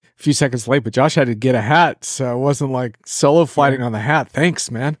few seconds late, but Josh had to get a hat, so it wasn't like solo flighting on the hat.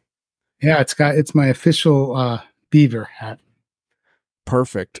 Thanks, man. Yeah, it's my official beaver hat.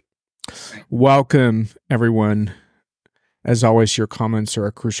 Perfect. Welcome, everyone. As always, your comments are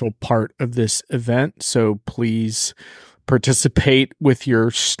a crucial part of this event, so please participate with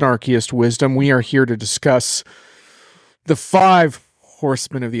your snarkiest wisdom. We are here to discuss the 5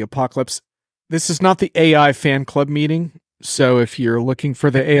 horsemen of the apocalypse. This is not the AI fan club meeting, so if you're looking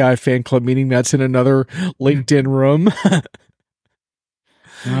for the AI fan club meeting, that's in another LinkedIn room.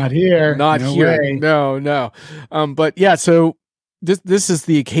 Not here. Not no here. Way. No. But yeah, so this is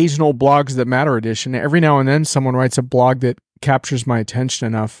the occasional Blogs That Matter edition. Every now and then someone writes a blog that captures my attention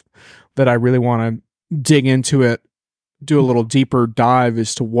enough that I really want to dig into it, do a little deeper dive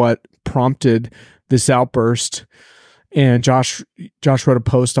as to what prompted this outburst. And Josh wrote a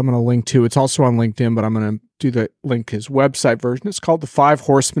post I'm going to link to. It's also on LinkedIn, but I'm going to link his website version. It's called The 5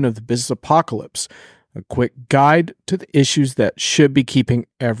 Horsemen of the Business Apocalypse, a quick guide to the issues that should be keeping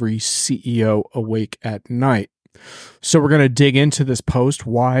every CEO awake at night. So we're going to dig into this post,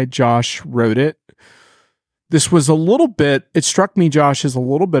 why Josh wrote it. This was it struck me, Josh, as a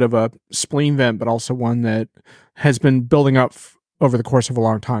little bit of a spleen vent, but also one that has been building up over the course of a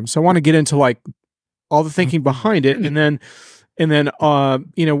long time. So I want to get into like all the thinking behind it. And then,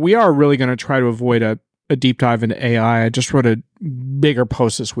 we are really going to try to avoid a deep dive into AI. I just wrote a bigger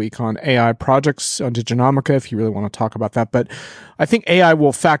post this week on AI projects on Diginomica, if you really want to talk about that. But I think AI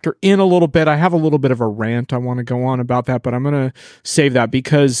will factor in a little bit. I have a little bit of a rant I want to go on about that, but I'm going to save that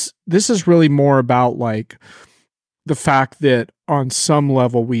because this is really more about like the fact that on some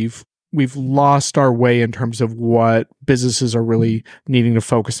level we've lost our way in terms of what businesses are really needing to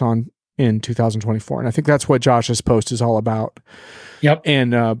focus on in 2024. And I think that's what Josh's post is all about. Yep.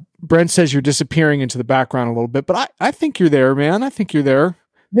 And Brent says you're disappearing into the background a little bit, but I think you're there, man. I think you're there.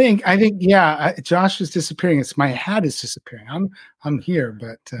 I think, yeah. Josh is disappearing. It's my hat is disappearing. I'm here,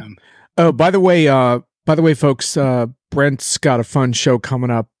 but. Oh, by the way, folks, Brent's got a fun show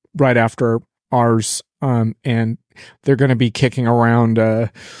coming up right after ours, and they're going to be kicking around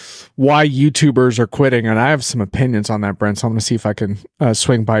why YouTubers are quitting, and I have some opinions on that, Brent. So I'm going to see if I can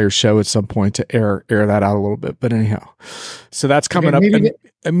swing by your show at some point to air that out a little bit. But anyhow, so that's coming up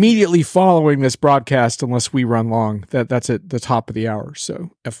immediately following this broadcast, unless we run long. That's at the top of the hour.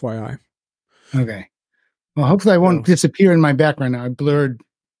 So FYI. Okay. Well, hopefully I won't disappear in my background now. I blurred.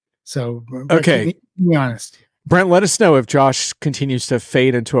 So okay, be honest. Brent, let us know if Josh continues to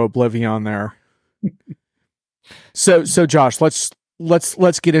fade into oblivion there. So Josh,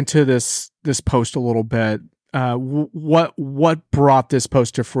 let's get into this post a little bit. What brought this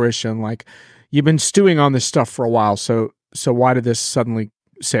post to fruition? Like, you've been stewing on this stuff for a while. So why did this suddenly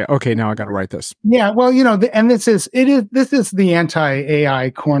say, okay, now I got to write this? Yeah, well, this is the anti-AI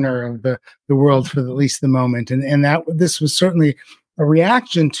corner of the world for at least the moment, and that this was certainly a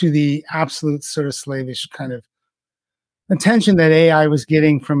reaction to the absolute sort of slavish kind of attention that AI was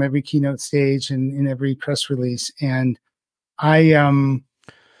getting from every keynote stage and in every press release. And well,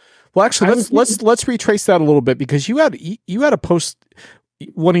 actually, let's retrace that a little bit, because you had a post,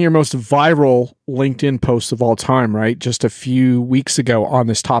 one of your most viral LinkedIn posts of all time, right? Just a few weeks ago on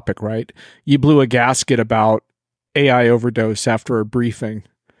this topic, right? You blew a gasket about AI overdose after a briefing,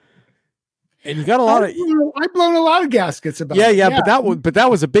 and you got a lot I've blown a lot of gaskets about. Yeah. But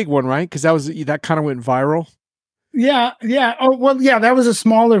that was a big one, right? Because that kind of went viral. Yeah. Oh, well, yeah. That was a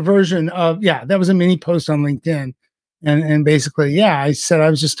smaller version of that was a mini post on LinkedIn. And basically, I said I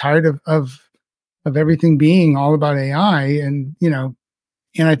was just tired of everything being all about AI, and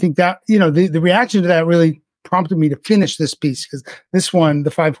I think that the reaction to that really prompted me to finish this piece, because this one, the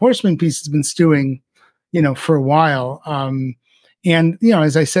 5 Horsemen piece, has been stewing, for a while. And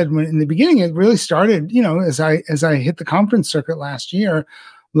as I said in the beginning, it really started, as I hit the conference circuit last year,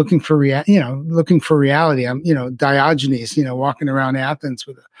 looking for reality. I'm Diogenes, walking around Athens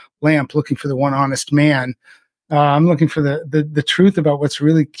with a lamp, looking for the one honest man. I'm looking for the truth about what's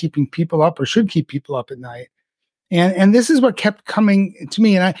really keeping people up, or should keep people up at night. And this is what kept coming to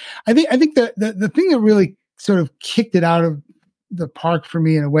me. And I think the thing that really sort of kicked it out of the park for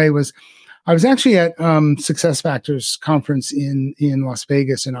me in a way was, I was actually at Success Factors conference in Las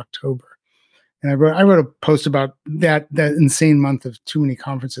Vegas in October. And I wrote a post about that insane month of too many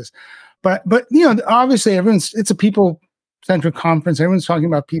conferences. But obviously it's a people-centric conference. Everyone's talking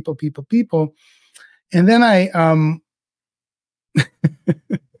about people. And then I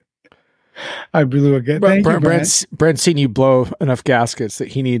blew a good. Brent's seen you blow enough gaskets that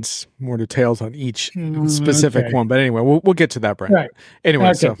he needs more details on each specific one. But anyway, we'll get to that, Brent. Right. Anyway,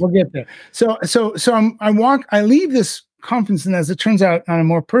 okay, we'll get there. So I leave this conference, and as it turns out, on a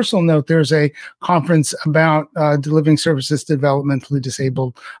more personal note, there's a conference about delivering services to developmentally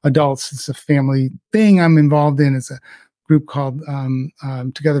disabled adults. It's a family thing I'm involved in. It's a group called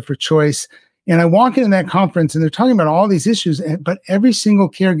Together for Choice. And I walk into that conference, and they're talking about all these issues, but every single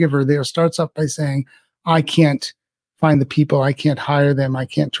caregiver there starts off by saying, I can't find the people, I can't hire them, I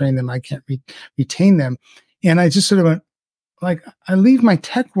can't train them, I can't retain them. And I just sort of went, like, I leave my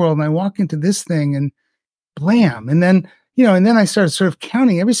tech world and I walk into this thing and blam. And then, and then I started sort of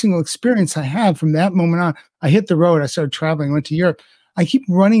counting every single experience I had from that moment on. I hit the road, I started traveling, went to Europe. I keep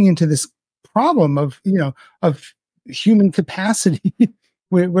running into this problem of human capacity.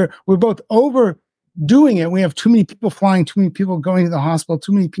 we're both overdoing it. We have too many people flying, too many people going to the hospital,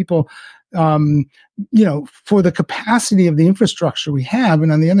 too many people, for the capacity of the infrastructure we have.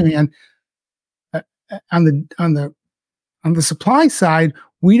 And on the other hand, on the supply side,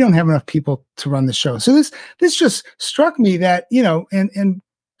 we don't have enough people to run the show. So this just struck me that, and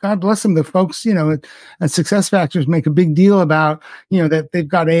God bless them, the folks, at Success Factors make a big deal about, that they've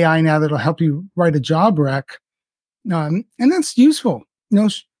got AI now that'll help you write a job rec. And that's useful, no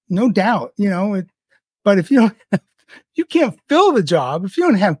doubt, but if you can't fill the job, if you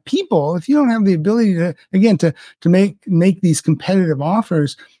don't have people, if you don't have the ability to make these competitive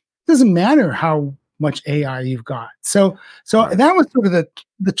offers, it doesn't matter how much AI you've got. So right. That was sort of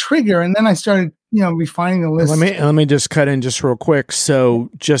the trigger. And then I started, refining the list. Let me just cut in just real quick. So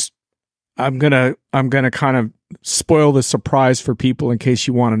I'm gonna kind of spoil the surprise for people in case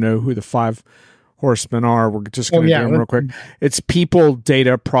you want to know who the 5 horsemen are. We're just going to do them real quick. It's people,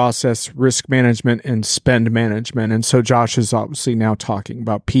 data, process, risk management, and spend management. And so Josh is obviously now talking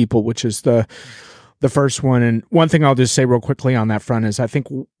about people, which is the first one. And one thing I'll just say real quickly on that front is I think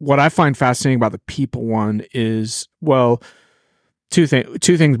what I find fascinating about the people one is, well, two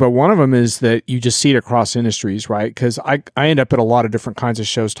things, but one of them is that you just see it across industries, right? Because I end up at a lot of different kinds of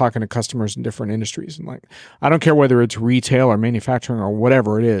shows talking to customers in different industries. And like, I don't care whether it's retail or manufacturing or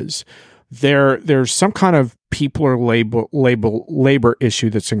whatever it is, there's some kind of people or labor issue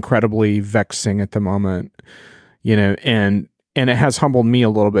that's incredibly vexing at the moment, and it has humbled me a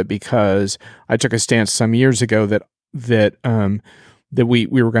little bit because I took a stance some years ago that we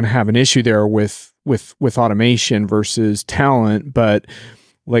were going to have an issue there with automation versus talent. But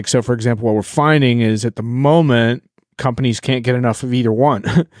like, so for example, what we're finding is at the moment, companies can't get enough of either one.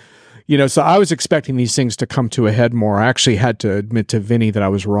 So I was expecting these things to come to a head more. I actually had to admit to Vinny that I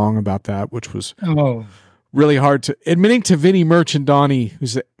was wrong about that, which was really hard to admitting to Vinny Merchandani,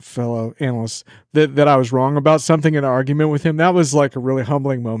 who's a fellow analyst, that I was wrong about something in an argument with him. That was like a really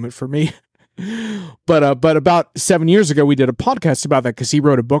humbling moment for me. But about 7 years ago, we did a podcast about that because he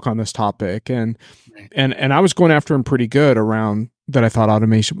wrote a book on this topic, and I was going after him pretty good around that. I thought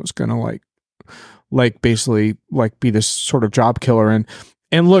automation was going to like basically like be this sort of job killer.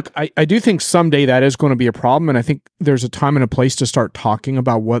 And look, I do think someday that is going to be a problem. And I think there's a time and a place to start talking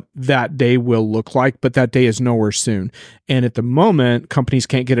about what that day will look like, but that day is nowhere soon. And at the moment, companies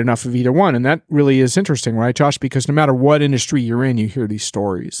can't get enough of either one. And that really is interesting, right, Josh? Because no matter what industry you're in, you hear these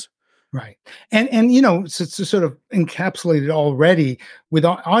stories. Right. And so to sort of encapsulate it already, with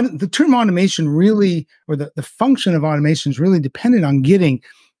the term automation really, or the function of automation is really dependent on getting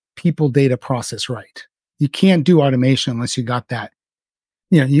people, data, process right. You can't do automation unless you got that.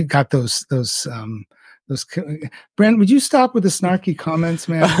 You got those. Brent, would you stop with the snarky comments,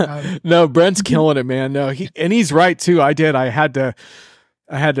 man? No, Brent's killing it, man. No, he's right too. I had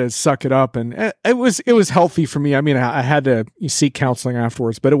to suck it up, and it was healthy for me. I mean, I had to seek counseling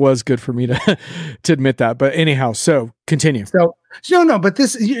afterwards, but it was good for me to admit that. But anyhow, so continue. So no, but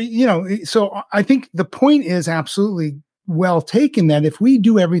this, so I think the point is absolutely well taken, that if we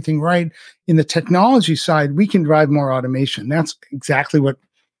do everything right in the technology side, we can drive more automation. That's exactly what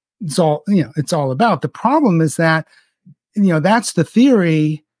it's all about. The problem is that, that's the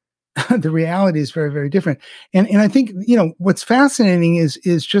theory. The reality is very, very different. And I think, what's fascinating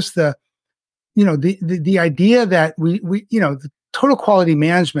is just the idea that we the total quality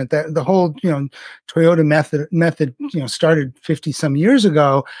management, that the whole, Toyota method, started 50 some years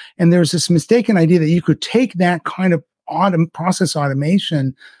ago. And there's this mistaken idea that you could take that kind of process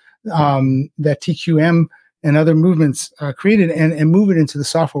automation that TQM and other movements created and move it into the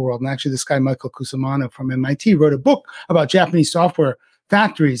software world. And actually, this guy, Michael Cusimano from MIT, wrote a book about Japanese software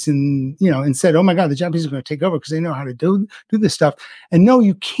factories and said, oh my God, the Japanese are going to take over because they know how to do this stuff. And no,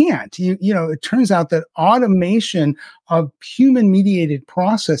 you can't. It turns out that automation of human mediated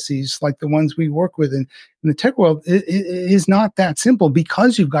processes like the ones we work with in the tech world is not that simple,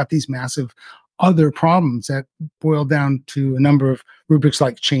 because you've got these massive other problems that boil down to a number of rubrics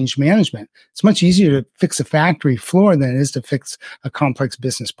like change management. It's much easier to fix a factory floor than it is to fix a complex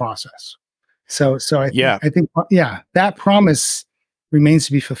business process. So I think, that promise remains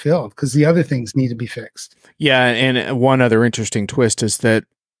to be fulfilled because the other things need to be fixed. Yeah, and one other interesting twist is that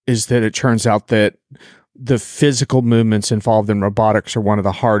it turns out that the physical movements involved in robotics are one of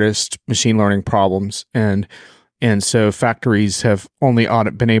the hardest machine learning problems, and so factories have only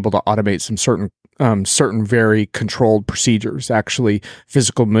been able to automate some certain very controlled procedures. Actually,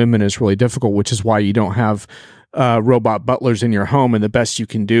 physical movement is really difficult, which is why you don't have robot butlers in your home, and the best you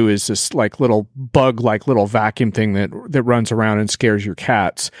can do is this like little little vacuum thing that runs around and scares your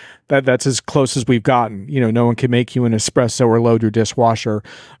cats. That's as close as we've gotten. No one can make you an espresso or load your dishwasher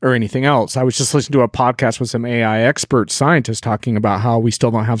or anything else. I was just listening to a podcast with some AI expert scientists talking about how we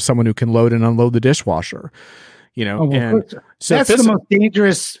still don't have someone who can load and unload the dishwasher. And so that's the most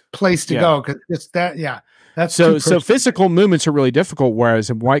dangerous place to go because it's that. Yeah. That's so physical movements are really difficult, whereas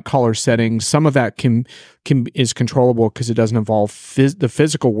in white collar settings, some of that is controllable because it doesn't involve the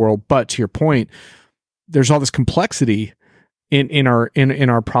physical world. But to your point, there's all this complexity in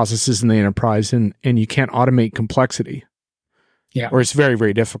our processes in the enterprise, and you can't automate complexity. Yeah, or it's very,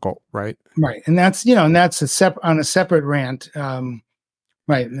 very difficult, right? Right, and that's on a separate rant,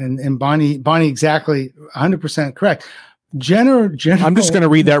 right? And Bonnie exactly 100% correct. General. I'm just going to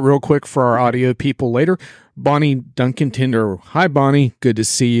read that real quick for our audio people later. Bonnie Duncan Tinder. Hi, Bonnie. Good to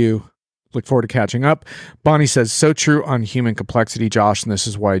see you. Look forward to catching up. Bonnie says, so true on human complexity, Josh, and this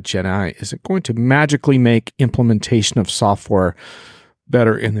is why Gen AI isn't going to magically make implementation of software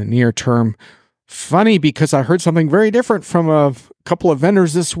better in the near term. Funny, because I heard something very different from a couple of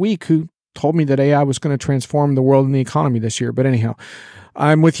vendors this week who told me that AI was going to transform the world and the economy this year. But anyhow,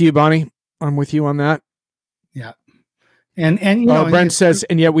 I'm with you, Bonnie. I'm with you on that. Yeah. And Brent says,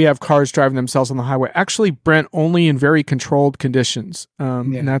 and yet we have cars driving themselves on the highway. Actually, Brent, only in very controlled conditions.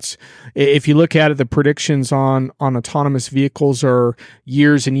 And that's, if you look at it, the predictions on autonomous vehicles are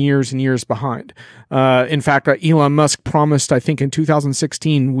years and years and years behind. In fact, Elon Musk promised, I think in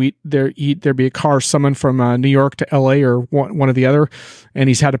 2016, there'd be a car summoned from New York to LA or one or the other. And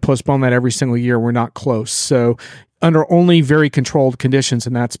he's had to postpone that every single year. We're not close. So under only very controlled conditions,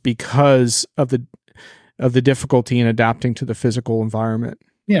 and that's because of the difficulty in adapting to the physical environment.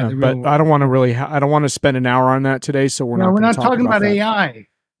 Yeah, but I don't want to I don't want to spend an hour on that today. So we're not talking about AI,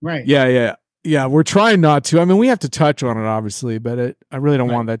 right? Yeah. We're trying not to. I mean, we have to touch on it, obviously, but I really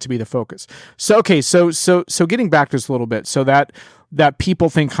don't want that to be the focus. So okay, so getting back to this a little bit, so that people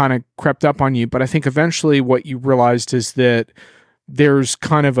thing kind of crept up on you, but I think eventually what you realized is that there's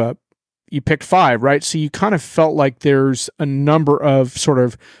kind of you picked 5, right? So you kind of felt like there's a number of sort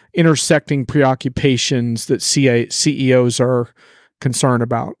of intersecting preoccupations that CEOs are concerned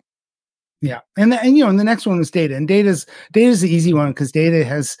about. Yeah. And the next one was data. And data's the easy one because data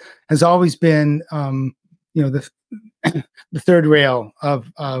has always been, the third rail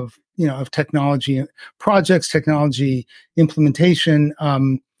of technology projects, technology implementation.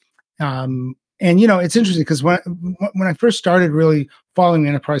 And it's interesting because when I first started really following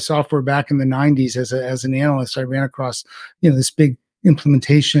enterprise software back in the 90s as an analyst, I ran across this big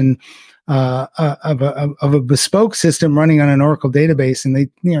implementation of a bespoke system running on an Oracle database, and they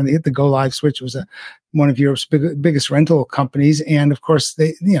hit the go live switch. It was one of Europe's biggest rental companies, and of course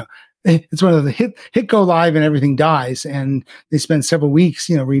it's one of the hit go live and everything dies, and they spent several weeks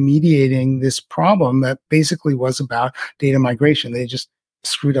remediating this problem that basically was about data migration. They just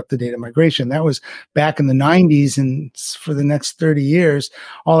screwed up the data migration. That was back in the 90s, and for the next 30 years,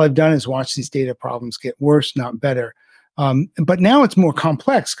 all I've done is watch these data problems get worse, not better. But now it's more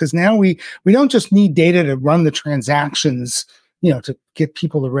complex because now we don't just need data to run the transactions, to get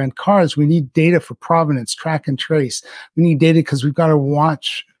people to rent cars. We need data for provenance, track and trace. We need data because we've got to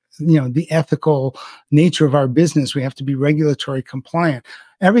watch, the ethical nature of our business. We have to be regulatory compliant.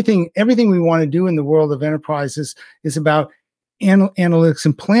 Everything we want to do in the world of enterprises is about analytics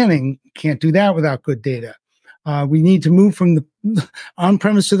and planning. Can't do that without good data. We need to move from the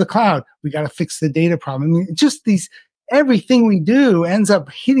on-premise to the cloud. We got to fix the data problem. I mean, just everything we do ends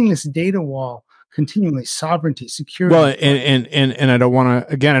up hitting this data wall continually. Sovereignty, security. Well, and I don't want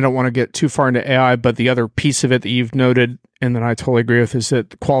to get too far into AI, but the other piece of it that you've noted and that I totally agree with is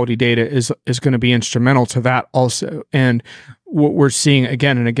that quality data is going to be instrumental to that also. And what we're seeing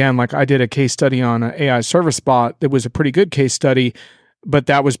again and again, like I did a case study on an AI service bot that was a pretty good case study, but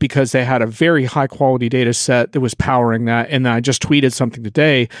that was because they had a very high quality data set that was powering that. And I just tweeted something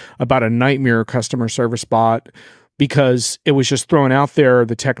today about a nightmare customer service bot because it was just thrown out there.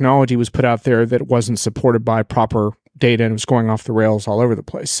 The technology was put out there that wasn't supported by proper data and it was going off the rails all over the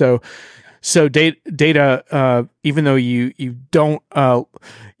place. So So data, even though you don't,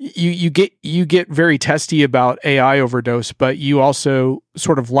 you get very testy about AI overdose, but you also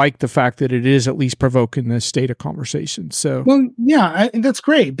sort of like the fact that it is at least provoking this data conversation. So, well, yeah, that's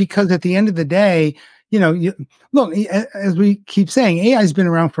great, because at the end of the day, look, as we keep saying, AI has been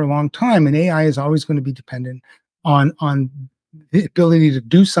around for a long time, and AI is always going to be dependent on the ability to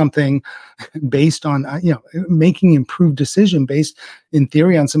do something based on making improved decision based in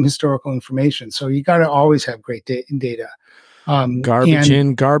theory on some historical information. So you got to always have great data. Garbage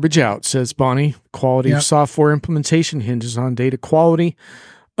in, garbage out, says Bonnie. Quality of software implementation hinges on data quality.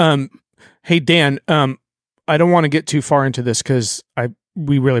 Hey Dan, I don't want to get too far into this because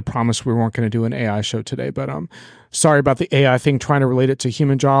we really promised we weren't going to do an AI show today, but sorry about the AI thing, trying to relate it to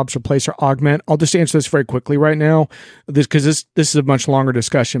human jobs, replace or augment. I'll just answer this very quickly right now, because this is a much longer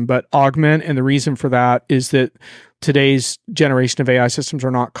discussion, but augment, and the reason for that is that today's generation of AI systems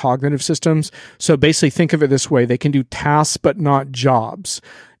are not cognitive systems. So basically think of it this way: they can do tasks, but not jobs.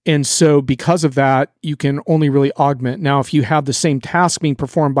 And so because of that, you can only really augment. Now, if you have the same task being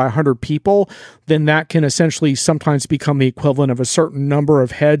performed by 100 people, then that can essentially sometimes become the equivalent of a certain number of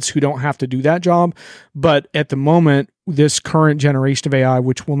heads who don't have to do that job. But at the moment, this current generation of AI,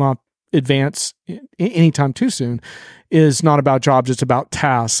 which will not advance anytime too soon, is not about jobs, it's about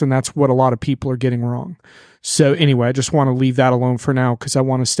tasks. And that's what a lot of people are getting wrong. So anyway, I just want to leave that alone for now because I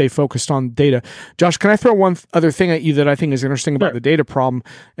want to stay focused on data. Josh, can I throw one other thing at you that I think is interesting about the data problem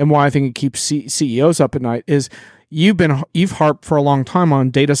and why I think it keeps CEOs up at night is you've harped for a long time on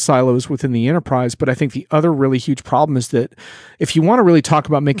data silos within the enterprise, but I think the other really huge problem is that if you want to really talk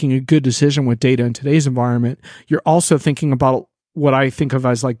about making a good decision with data in today's environment, you're also thinking about what I think of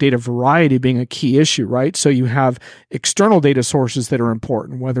as like data variety being a key issue, right? So you have external data sources that are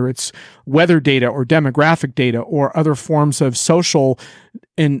important, whether it's weather data or demographic data or other forms of social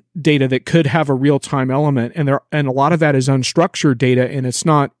and data that could have a real-time element. And a lot of that is unstructured data, and it's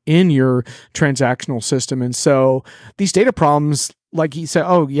not in your transactional system. And so these data problems, like you said,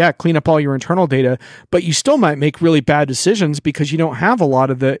 oh yeah, clean up all your internal data, but you still might make really bad decisions because you don't have a lot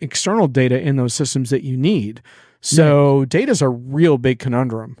of the external data in those systems that you need. So data's a real big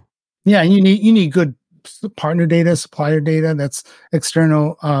conundrum. Yeah, and you need good partner data, supplier data that's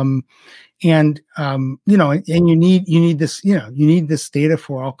external, and you need this, you need this data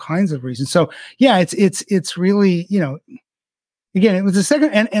for all kinds of reasons. So yeah, it's really, again, it was the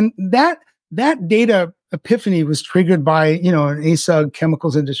second, and that data epiphany was triggered by an ASUG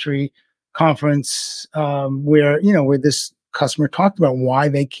chemicals industry conference where this customer talked about why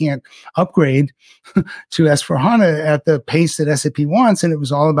they can't upgrade to S/4HANA at the pace that SAP wants. And it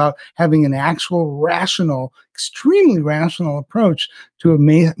was all about having an actual rational, extremely rational approach to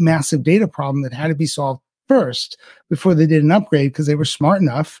a massive data problem that had to be solved first before they did an upgrade, because they were smart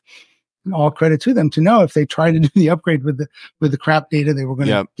enough, all credit to them, to know if they tried to do the upgrade with the crap data, they were going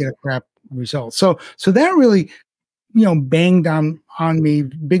to get a crap result. So that really, banged on me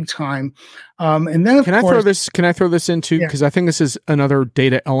big time. And then can I throw this into, because I think this is another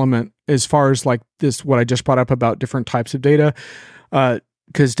data element as far as like this, what I just brought up about different types of data.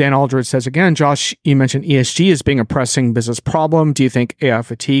 Because Dan Aldridge says, again, Josh, you mentioned ESG as being a pressing business problem. Do you think AI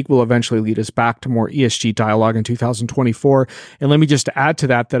fatigue will eventually lead us back to more ESG dialogue in 2024? And let me just add to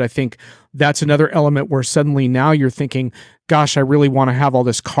that I think that's another element where suddenly now you're thinking, gosh, I really want to have all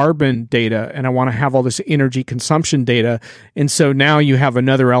this carbon data and I want to have all this energy consumption data. And so now you have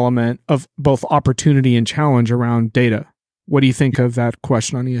another element of both opportunity and challenge around data. What do you think of that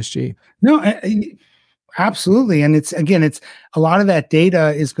question on ESG? No, absolutely. And it's a lot of that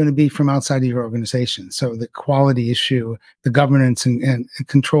data is going to be from outside of your organization. So the quality issue, the governance and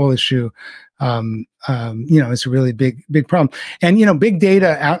control issue, is a really big problem. And, big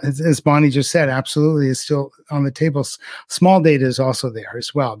data, as Bonnie just said, absolutely is still on the table. Small data is also there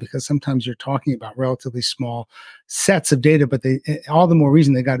as well, because sometimes you're talking about relatively small sets of data, but all the more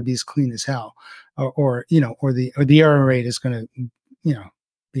reason they got to be as clean as hell, or the error rate is going to,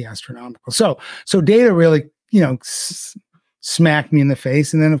 be astronomical. So data really, smacked me in the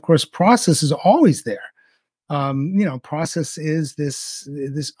face. And then of course, process is always there. Process is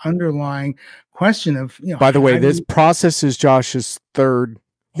this underlying question of, by the way, this process is Josh's third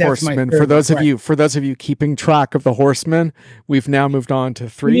horsemen. For those of you keeping track of the horsemen, we've now moved on to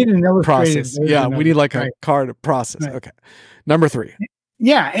 3 process. Yeah, we need like a card of process. Right. Okay. Number 3.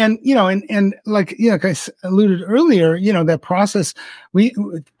 Yeah. And, and like I alluded earlier, that process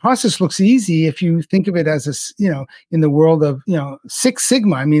looks easy if you think of it as in the world of, Six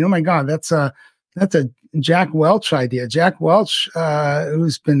Sigma. I mean, oh my God, that's That's a Jack Welch idea. Jack Welch,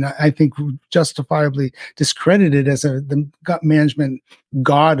 who's been, I think, justifiably discredited as the gut management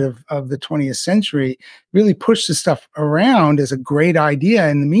god of the 20th century, really pushed the stuff around as a great idea.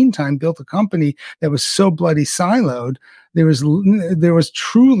 In the meantime, built a company that was so bloody siloed. There was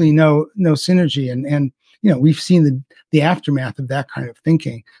truly no synergy, and we've seen the aftermath of that kind of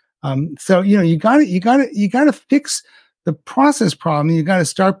thinking. So you got to fix the process problem. You got to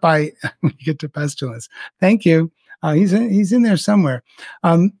start by when you get to pestilence. Thank you. He's in there somewhere.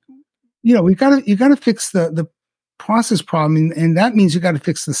 You got to fix the process problem, and that means you got to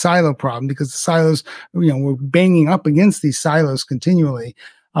fix the silo problem, because the silos, we're banging up against these silos continually.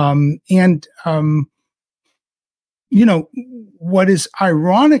 What is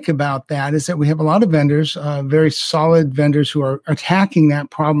ironic about that is that we have a lot of vendors, very solid vendors, who are attacking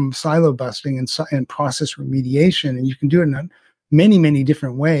that problem of silo busting and process remediation. And you can do it in many, many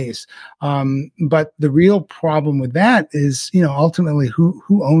different ways. But the real problem with that is, ultimately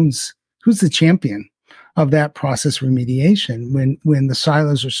who's the champion of that process remediation when the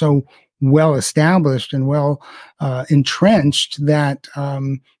silos are so well established and well entrenched that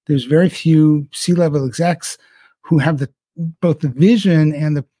there's very few C-level execs who have both the vision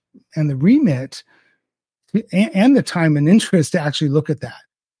and the remit and the time and interest to actually look at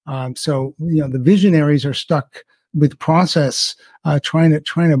that. So the visionaries are stuck with process, trying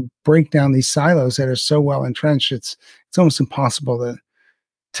to break down these silos that are so well entrenched. It's almost impossible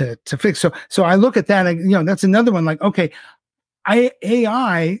to fix. So I look at that, and that's another one. Like, okay,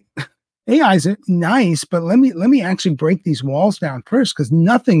 AI is nice, but let me actually break these walls down first, because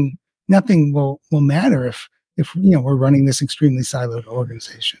nothing will matter if we're running this extremely siloed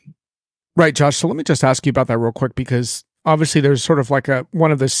organization. Right, Josh. So let me just ask you about that real quick, because obviously there's sort of like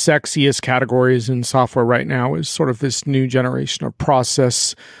one of the sexiest categories in software right now is sort of this new generation of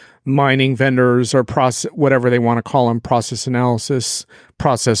process mining vendors, or whatever they want to call them, process analysis,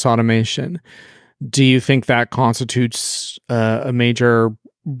 process automation. Do you think that constitutes a major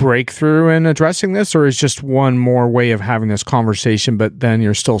breakthrough in addressing this, or is just one more way of having this conversation, but then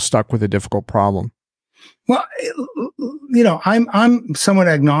you're still stuck with a difficult problem? Well, I'm somewhat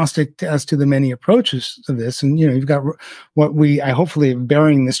agnostic as to the many approaches to this, and you've got what I hopefully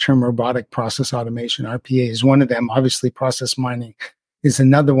bearing this term, robotic process automation. RPA is one of them. Obviously, process mining is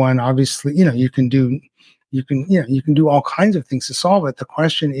another one. Obviously, you can do all kinds of things to solve it. The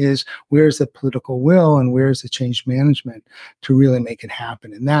question is, where's the political will and where's the change management to really make it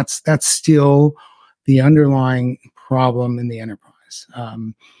happen? And that's still the underlying problem in the enterprise.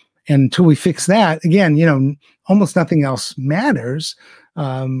 And until we fix that, again, almost nothing else matters.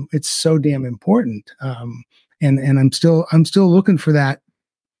 It's so damn important. And I'm still looking for that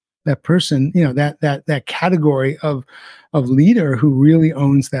person, that category of leader who really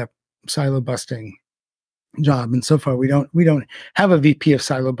owns that silo busting job. And so far, we don't have a VP of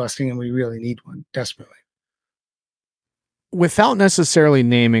silo busting, and we really need one desperately. Without necessarily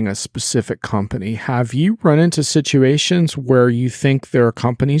naming a specific company, have you run into situations where you think there are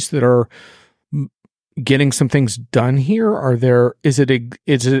companies that are getting some things done here? Is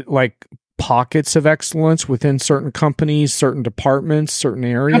it like pockets of excellence within certain companies, certain departments, certain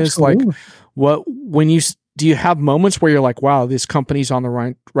areas? Absolutely. Like do you have moments where you're like, wow, this company's on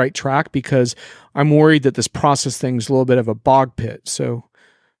the right track? Because I'm worried that this process thing's a little bit of a bog pit. So,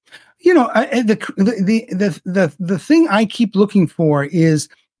 the thing I keep looking for is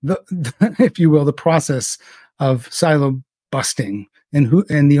if you will, the process of silo busting and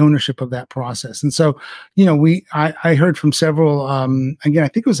the ownership of that process. And so, I heard from several, again, I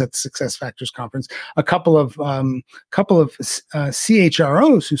think it was at the Success Factors conference, a couple of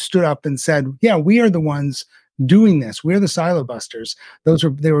CHROs who stood up and said, yeah, we are the ones doing this. We're the silo busters.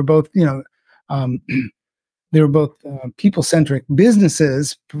 They were both, they were both people-centric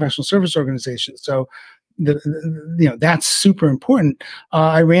businesses, professional service organizations. So, that's super important.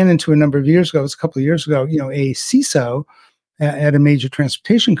 I ran into a number of years ago, it was a couple of years ago, a CISO at a major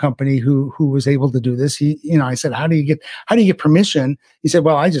transportation company who was able to do this. I said, how do you get permission? He said,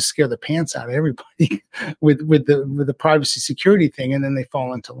 well, I just scare the pants out of everybody with the privacy security thing, and then they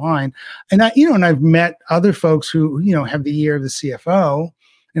fall into line. And I've met other folks who have the ear of the CFO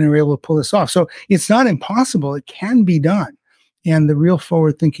and are able to pull this off. So it's not impossible. It can be done. And the real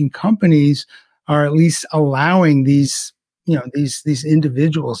forward-thinking companies are at least allowing these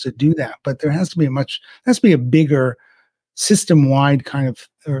individuals to do that. But there has to be a bigger system-wide kind of,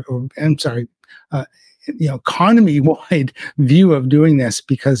 economy-wide view of doing this,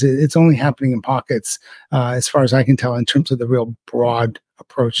 because it's only happening in pockets, as far as I can tell, in terms of the real broad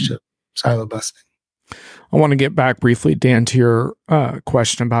approach to silo busting. I want to get back briefly, Dan, to your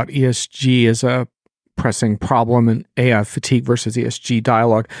question about ESG as a pressing problem and AI fatigue versus ESG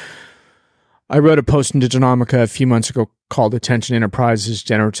dialogue. I wrote a post in Diginomica a few months ago called Attention Enterprises,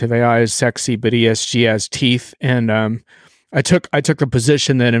 Generative AI is Sexy, but ESG has Teeth. And I took the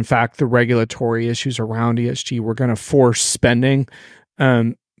position that, in fact, the regulatory issues around ESG were going to force spending.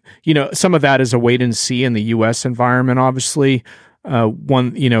 Some of that is a wait and see in the U.S. environment, obviously.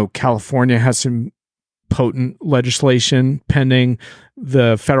 California has some potent legislation pending.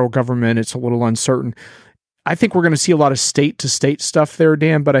 The federal government, it's a little uncertain. I think we're going to see a lot of state-to-state stuff there,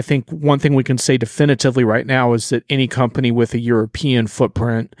 Dan, but I think one thing we can say definitively right now is that any company with a European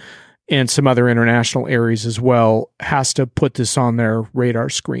footprint and some other international areas as well has to put this on their radar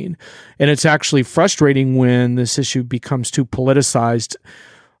screen. And it's actually frustrating when this issue becomes too politicized,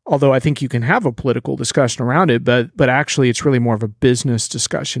 although I think you can have a political discussion around it, but actually it's really more of a business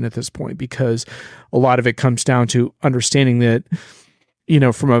discussion at this point, because a lot of it comes down to understanding that,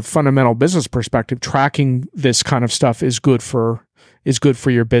 from a fundamental business perspective, tracking this kind of stuff is good for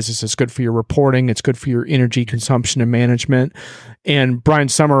your business. It's good for your reporting. It's good for your energy consumption and management. And Brian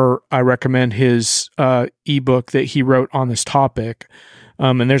Summer, I recommend his ebook that he wrote on this topic.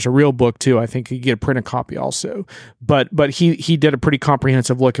 And there's a real book too. I think you get a printed copy also. But he did a pretty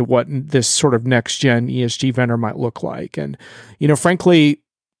comprehensive look at what this sort of next gen ESG vendor might look like. And frankly,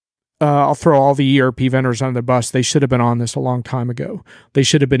 I'll throw all the ERP vendors on the bus. They should have been on this a long time ago. They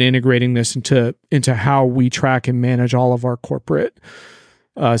should have been integrating this into how we track and manage all of our corporate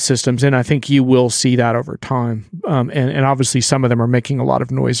systems. And I think you will see that over time. And obviously some of them are making a lot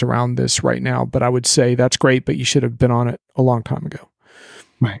of noise around this right now, but I would say that's great, but you should have been on it a long time ago.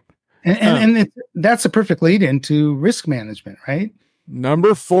 Right. And that's a perfect lead into risk management, right?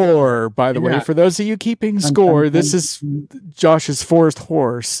 Number 4, by the way, for those of you keeping score, this is Josh's fourth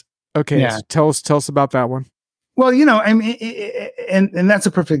horse. Okay, so tell us about that one. Well, I mean, and that's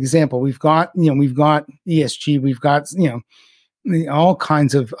a perfect example. We've got ESG, we've got all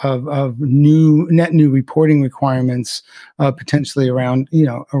kinds of net new reporting requirements, potentially around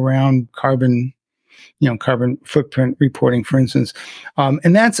carbon footprint reporting, for instance,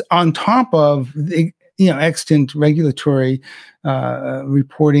 and that's on top of the extant regulatory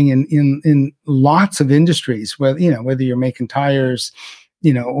reporting in lots of industries. Whether you're making tires,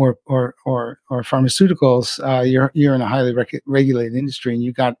 or pharmaceuticals, you're in a highly regulated industry, and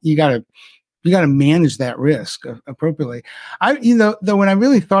you got to manage that risk appropriately. Though when I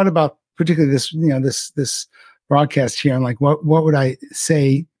really thought about particularly this broadcast here, I'm like, what would I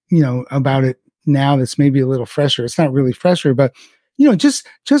say, about it now that's maybe a little fresher? It's not really fresher, but just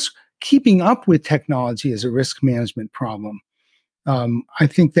keeping up with technology is a risk management problem. I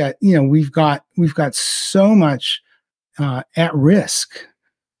think that we've got so much at risk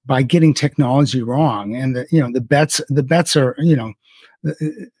by getting technology wrong, and the bets are the bets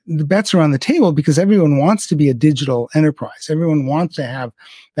are on the table because everyone wants to be a digital enterprise. Everyone wants to have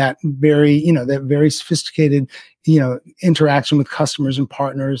that very sophisticated interaction with customers and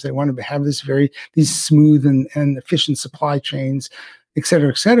partners. They want to have these smooth and efficient supply chains, et cetera,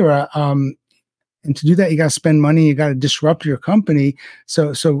 et cetera. And to do that, you got to spend money. You got to disrupt your company.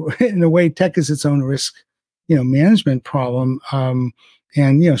 So in a way, tech is its own risk management problem.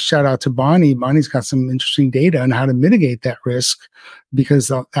 And shout out to Bonnie. Bonnie's got some interesting data on how to mitigate that risk, because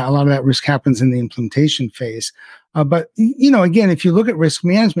a lot of that risk happens in the implementation phase. But again, if you look at risk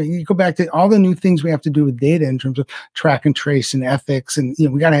management, you go back to all the new things we have to do with data in terms of track and trace and ethics, and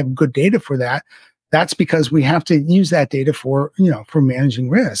we got to have good data for that. That's because we have to use that data for managing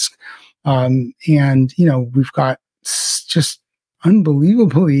risk. And we've got just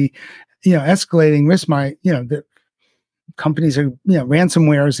unbelievably escalating risk. The companies are,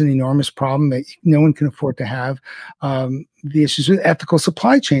 ransomware is an enormous problem that no one can afford to have. The issues with ethical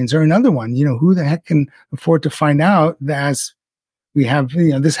supply chains are another one. Who the heck can afford to find out that as we have,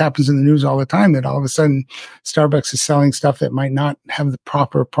 this happens in the news all the time, that all of a sudden Starbucks is selling stuff that might not have the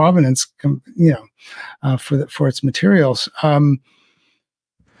proper provenance, for its materials.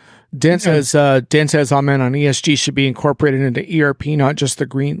 Dan says, amen, on ESG should be incorporated into ERP, not just the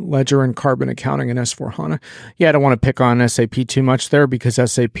green ledger and carbon accounting in S/4HANA. Yeah, I don't want to pick on SAP too much there, because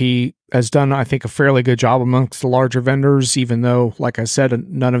SAP has done, I think, a fairly good job amongst the larger vendors, even though, like I said,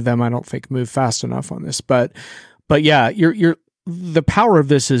 none of them, I don't think, move fast enough on this. But yeah, the power of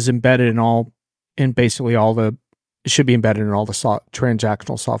this is embedded in basically all the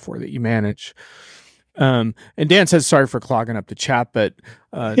transactional software that you manage. And Dan says, sorry for clogging up the chat, but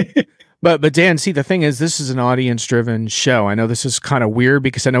Dan, see, the thing is, this is an audience driven show. I know this is kind of weird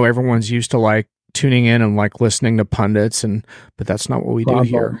because I know everyone's used to like tuning in and like listening to pundits, but that's not what we do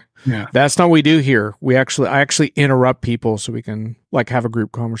here. Yeah. That's not what we do here. I actually interrupt people so we can like have a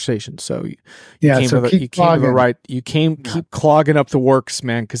group conversation. So keep clogging up the works,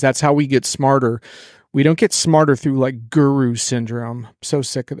 man, because that's how we get smarter. We don't get smarter through like guru syndrome. I'm so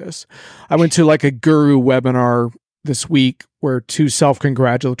sick of this. I went to like a guru webinar this week where two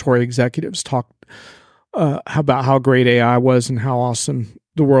self-congratulatory executives talked about how great AI was and how awesome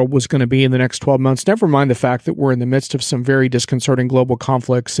the world was going to be in the next 12 months. Never mind the fact that we're in the midst of some very disconcerting global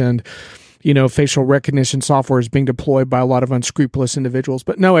conflicts and, facial recognition software is being deployed by a lot of unscrupulous individuals.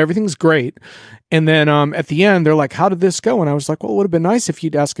 But no, everything's great. And then at the end, they're like, how did this go? And I was like, well, it would have been nice if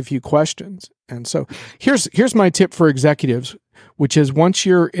you'd ask a few questions. And so here's my tip for executives, which is once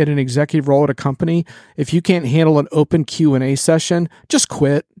you're in an executive role at a company, if you can't handle an open Q&A session, just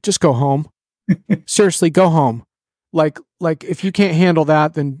quit. Just go home. Seriously, go home. Like if you can't handle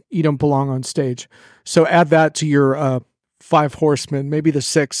that, then you don't belong on stage. So add that to your 5 horsemen. Maybe the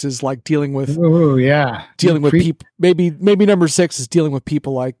 6 is like dealing with people. Maybe number 6 is dealing with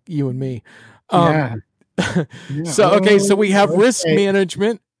people like you and me. So we have risk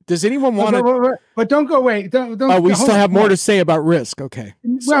management. Does anyone want to? But don't go away. Don't. Oh, we still have more to say about risk. Okay.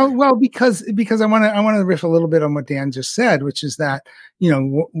 Well, because I want to riff a little bit on what Dan just said, which is that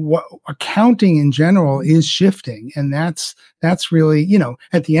what accounting in general is shifting, and that's really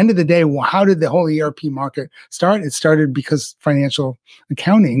at the end of the day, how did the whole ERP market start? It started because financial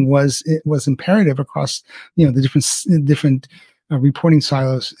accounting was imperative across the different reporting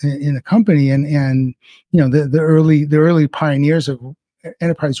silos in a company, and the early pioneers of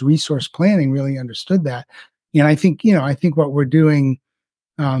enterprise resource planning really understood that. And I think what we're doing,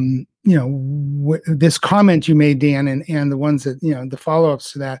 this comment you made, Dan, and the ones that, the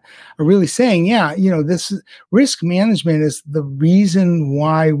follow-ups to that are really saying, this risk management is the reason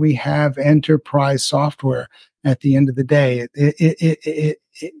why we have enterprise software at the end of the day. It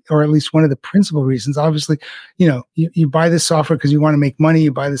or at least one of the principal reasons. Obviously, you buy this software because you want to make money.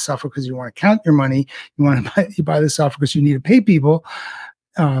 You buy this software because you want to count your money. You buy this software because you need to pay people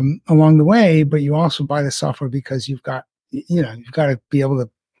along the way. But you also buy the software because you've got to be able to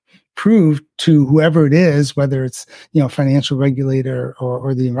prove to whoever it is, whether it's financial regulator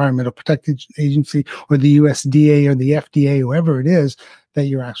or the Environmental Protection Agency or the USDA or the FDA, whoever it is, that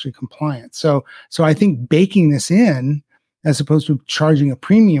you're actually compliant. So I think baking this in, as opposed to charging a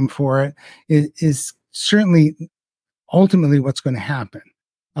premium for it, is certainly ultimately what's going to happen.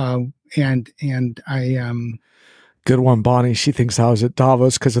 Good one, Bonnie. She thinks I was at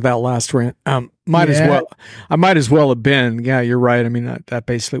Davos because of that last rant. I might as well have been. Yeah, you're right. I mean, that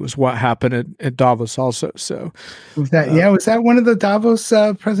basically was what happened at Davos also. So was that one of the Davos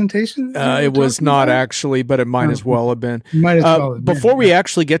presentations? It was not actually, but it might as well have been. Might as well have been. Before we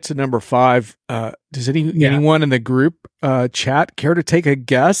actually get to number 5, does anyone in the group chat care to take a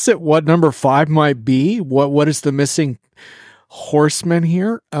guess at what number 5 might be? What is the missing horsemen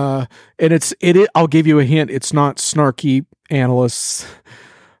here? And I'll give you a hint. It's not snarky analysts.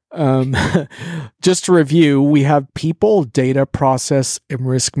 Just to review, we have people, data, process, and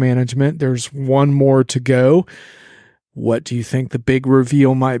risk management. There's one more to go. What do you think the big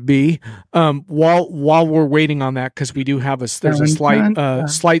reveal might be? While we're waiting on that, because we do have there's a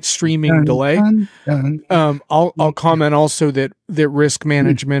slight streaming delay. I'll comment also that risk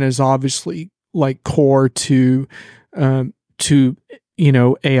management is obviously like core to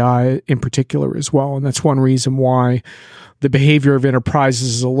AI in particular as well. And that's one reason why the behavior of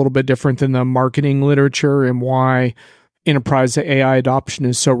enterprises is a little bit different than the marketing literature, and why enterprise AI adoption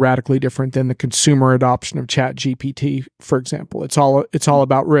is so radically different than the consumer adoption of ChatGPT, for example. It's all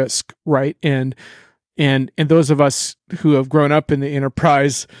about risk, right? And those of us who have grown up in the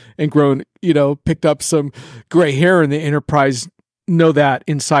enterprise and picked up some gray hair in the enterprise know that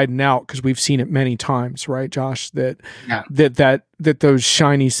inside and out, because we've seen it many times, right, Josh? That those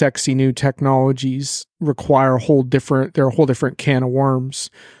shiny, sexy new technologies require a whole different can of worms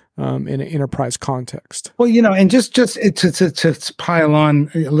in an enterprise context. Well, and just to pile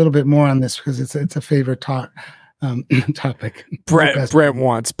on a little bit more on this, because it's a favorite topic. Brent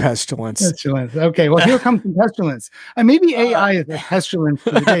wants pestilence. Okay, well, here comes some pestilence. And maybe AI is a pestilence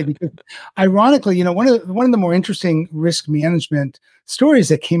for the day, because ironically, one of the more interesting risk management stories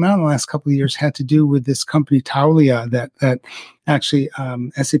that came out in the last couple of years had to do with this company Taulia that actually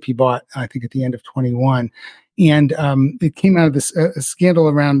SAP bought, I think, at the end of 21. And it came out of this scandal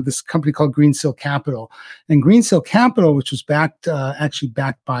around this company called Greensill Capital. And Greensill Capital, which was backed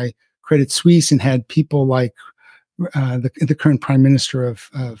by Credit Suisse and had people like the current prime minister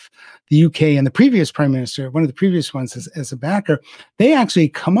of the UK and the previous prime minister, one of the previous ones as a backer, they actually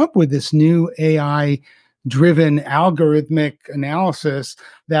come up with this new AI driven algorithmic analysis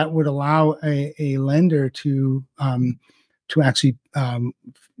that would allow a lender to actually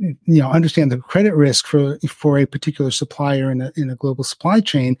understand the credit risk for a particular supplier in a global supply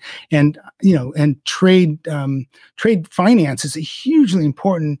chain, and trade finance is a hugely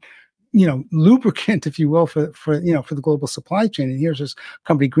important lubricant, if you will, for the global supply chain. And here's this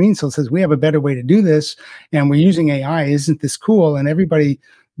company, Greensill, says we have a better way to do this, and we're using AI. Isn't this cool? And everybody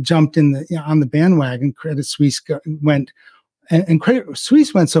jumped on the bandwagon. Credit Suisse went. And Credit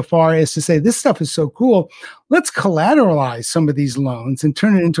Suisse went so far as to say, this stuff is so cool, let's collateralize some of these loans and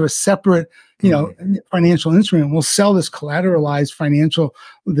turn it into a separate, financial instrument. We'll sell this collateralized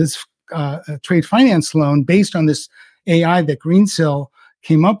trade finance loan based on this AI that Greensill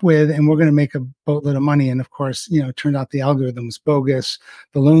came up with, and we're going to make a boatload of money. And of course, it turned out the algorithm was bogus.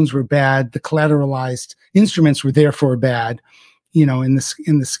 The loans were bad. The collateralized instruments were therefore bad. And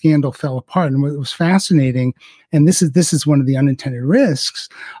the scandal fell apart. And what was fascinating, and this is one of the unintended risks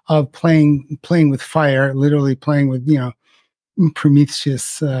of playing with fire, literally playing with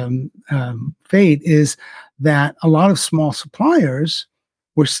Prometheus fate, is that a lot of small suppliers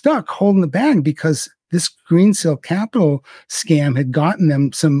were stuck holding the bag because this Greensill Capital scam had gotten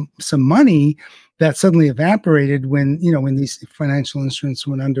them some money that suddenly evaporated when these financial instruments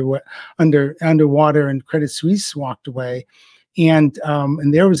went underwater and Credit Suisse walked away. And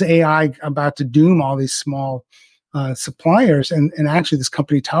there was AI about to doom all these small suppliers, and actually this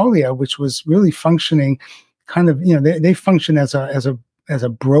company Taulia, which was really functioning, kind of they function as a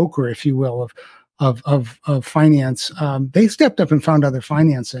broker, if you will, of finance. They stepped up and found other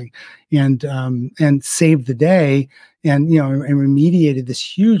financing, and saved the day, and remediated this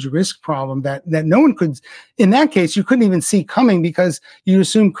huge risk problem that no one could. In that case, you couldn't even see coming, because you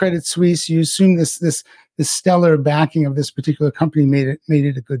assume Credit Suisse, you assume this stellar backing of this particular company made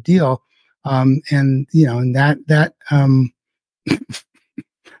it a good deal, and that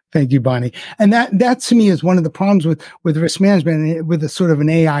thank you, Bonnie. And that to me is one of the problems with risk management, with a sort of an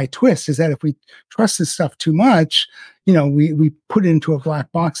AI twist, is that if we trust this stuff too much, we put it into a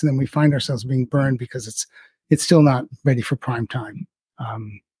black box, and then we find ourselves being burned because it's still not ready for prime time.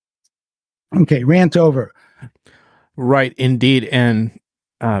 Okay, rant over. Right, indeed, and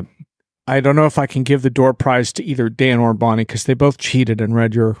I don't know if I can give the door prize to either Dan or Bonnie, because they both cheated and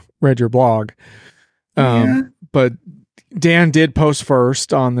read your blog. But Dan did post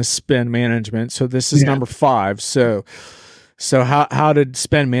first on the spend management, so this is number 5. So how did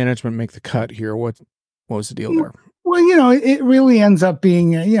spend management make the cut here? What was the deal there? Well, it really ends up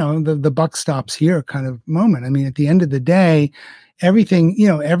being the buck stops here kind of moment. I mean, at the end of the day, everything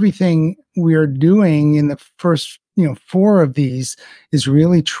we're doing in the first 4 of these is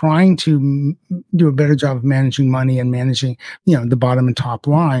really trying to do a better job of managing money and managing the bottom and top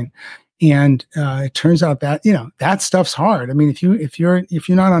line. And it turns out that that stuff's hard. I mean, if you're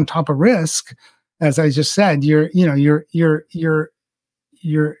not on top of risk, as I just said, your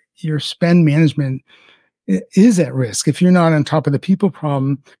spend management is at risk. If you're not on top of the people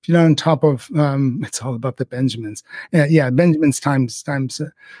problem, if you're not on top of it's all about the Benjamins. Benjamins times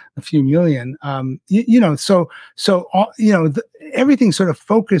a few million. Everything sort of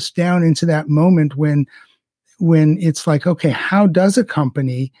focused down into that moment when it's like, okay, how does a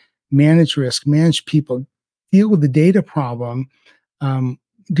company manage risk, manage people, deal with the data problem,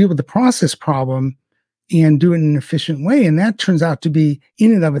 deal with the process problem, and do it in an efficient way? And that turns out to be,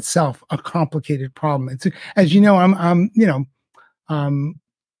 in and of itself, a complicated problem. It's, as you know, I'm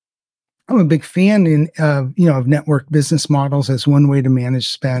a big fan of network business models as one way to manage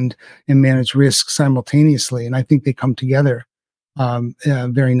spend and manage risk simultaneously, and I think they come together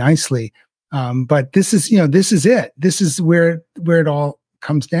very nicely. But this is it. This is where it all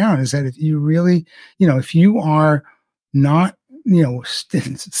comes down, is that if you really, if you are not,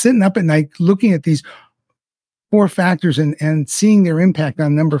 sitting up at night looking at these 4 factors and seeing their impact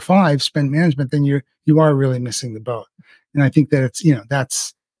on number 5, spend management, then you are really missing the boat. And I think that it's,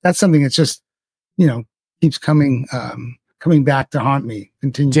 that's something that's just, keeps coming back to haunt me.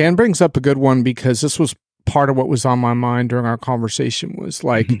 Continue. Dan brings up a good one, because this was part of what was on my mind during our conversation, was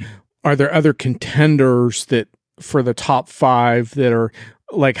like, are there other contenders that for the top 5 that are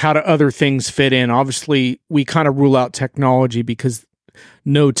like, how do other things fit in? Obviously, we kind of rule out technology because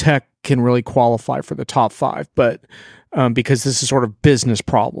no tech can really qualify for the top 5, but because this is sort of business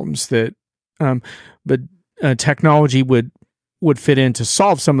problems that, but technology would fit in to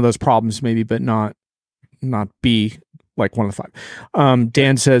solve some of those problems maybe, but not be like one of the 5.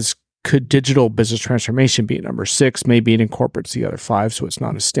 Dan says could digital business transformation be number 6? Maybe it incorporates the other 5, so it's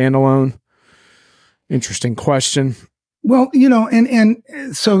not a standalone. Interesting question. Well, and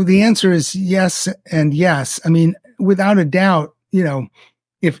so the answer is yes and yes. I mean, without a doubt,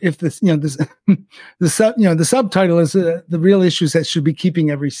 if this, the subtitle is the real issues that should be keeping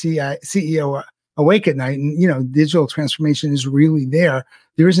every CEO awake at night, and digital transformation is really there.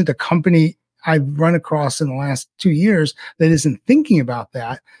 There isn't a company I've run across in the last 2 years that isn't thinking about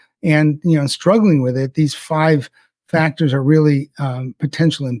that and struggling with it. These 5 factors are really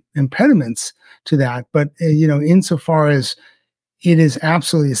potential impediments to that. But insofar as it is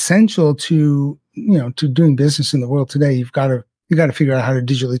absolutely essential to doing business in the world today, you got to figure out how to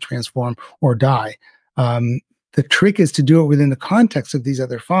digitally transform or die. The trick is to do it within the context of these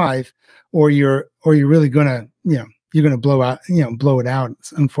other 5, or you're really gonna you're gonna blow it out.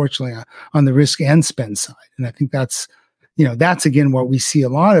 Unfortunately, on the risk and spend side, and I think that's again what we see a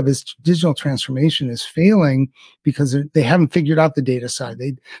lot of is digital transformation is failing because they haven't figured out the data side.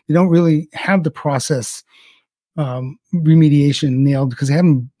 They don't really have the process remediation nailed because they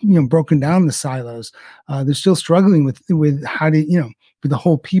haven't broken down the silos. They're still struggling with how to with the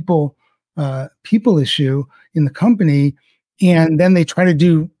whole people issue in the company, and then they try to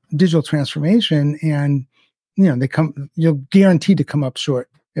do digital transformation, and you're guaranteed to come up short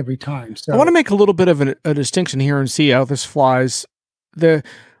every time. So I want to make a little bit of a distinction here and see how this flies.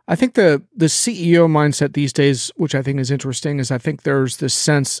 I think the CEO mindset these days, which I think is interesting, is I think there's this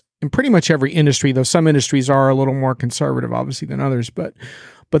sense in pretty much every industry, though some industries are a little more conservative, obviously, than others, but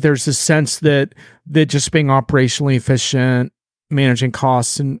there's this sense that just being operationally efficient, managing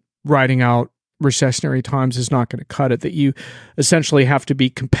costs, and riding out recessionary times is not going to cut it, that you essentially have to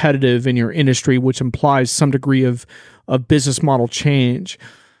be competitive in your industry, which implies some degree of business model change.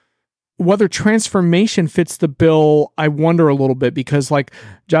 Whether transformation fits the bill, I wonder a little bit, because like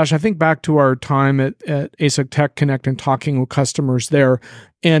Josh, I think back to our time at ASIC Tech Connect and talking with customers there.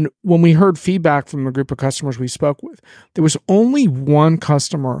 And when we heard feedback from a group of customers we spoke with, there was only one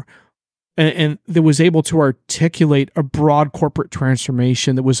customer and that was able to articulate a broad corporate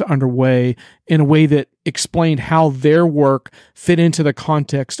transformation that was underway in a way that explained how their work fit into the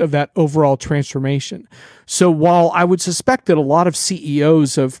context of that overall transformation. So while I would suspect that a lot of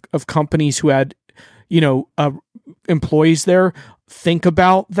CEOs of companies who had, employees there think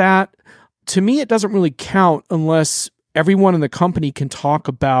about that, to me, it doesn't really count unless everyone in the company can talk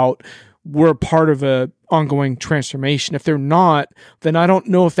about we're part of a ongoing transformation. If they're not, then I don't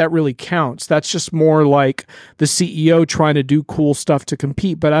know if that really counts. That's just more like the CEO trying to do cool stuff to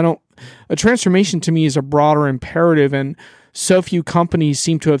compete. But a transformation to me is a broader imperative. And so few companies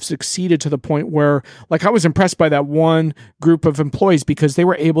seem to have succeeded to the point where, like, I was impressed by that one group of employees because they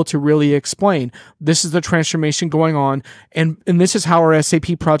were able to really explain, this is the transformation going on. And this is how our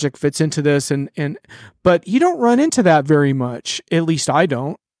SAP project fits into this. But you don't run into that very much. At least I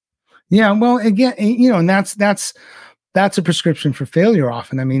don't. Yeah, well, again, and that's a prescription for failure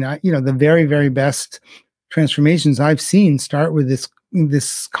often. I mean, the very, very best transformations I've seen start with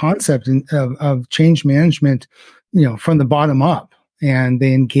this concept of change management, from the bottom up, and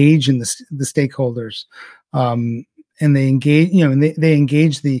they engage in the stakeholders, and they engage, they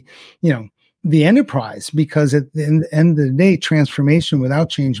engage the enterprise, because at the end of the day, transformation without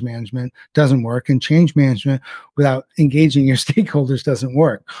change management doesn't work, and change management without engaging your stakeholders doesn't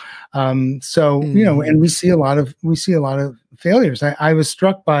work. And we see a lot of failures. I was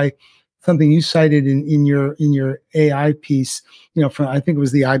struck by something you cited in your AI piece, from, I think it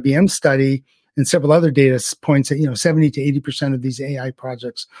was the IBM study and several other data points that 70 to 80% of these AI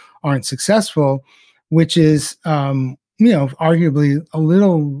projects aren't successful, which is arguably a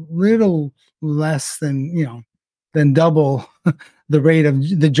little less than double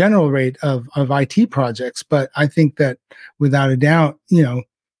the general rate of IT projects. But I think that without a doubt,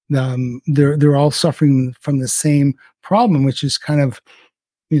 they're all suffering from the same problem, which is kind of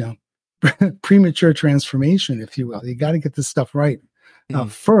premature transformation, if you will. You got to get this stuff right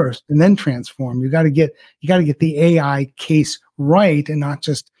first, and then transform. You got to get the AI case right, and not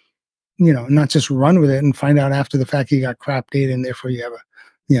just run with it and find out after the fact you got crap data and therefore you have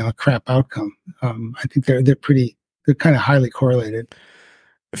a crap outcome. I think they're kind of highly correlated.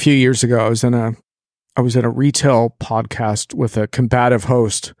 A few years ago, I was in a retail podcast with a combative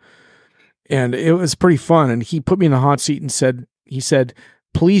host, and it was pretty fun. And he put me in the hot seat and said,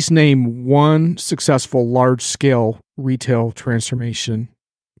 please name one successful large scale retail transformation.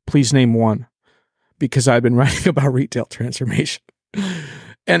 Please name one, because I've been writing about retail transformation.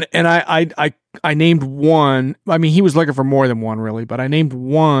 And I named one. I mean, he was looking for more than one, really, but I named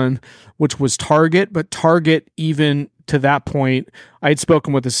one, which was Target. But Target even to that point, I had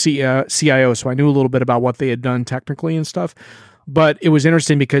spoken with the CIO, so I knew a little bit about what they had done technically and stuff. But it was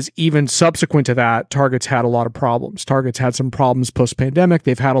interesting because even subsequent to that, Target's had a lot of problems. Target's had some problems post-pandemic.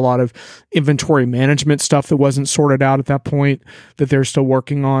 They've had a lot of inventory management stuff that wasn't sorted out at that point that they're still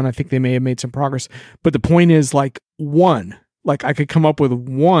working on. I think they may have made some progress. But the point is, like, I could come up with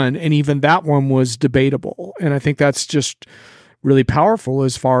one, and even that one was debatable. And I think that's just really powerful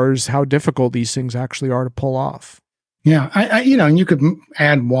as far as how difficult these things actually are to pull off. Yeah. And you could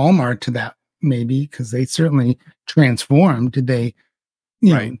add Walmart to that maybe, because they certainly transformed. Did they,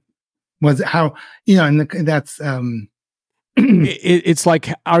 right. Was it how, and that's, it's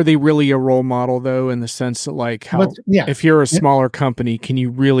like, are they really a role model though, in the sense that like if you're a smaller company, can you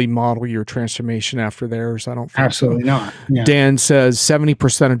really model your transformation after theirs? I don't think absolutely not. Yeah. Dan says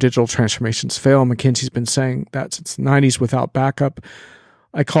 70% of digital transformations fail. McKinsey's been saying that since the 90s without backup.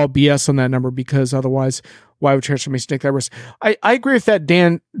 I call BS on that number because otherwise, why would transformation take that risk? I agree with that,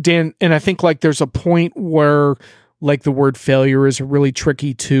 Dan, and I think like there's a point where like the word failure is really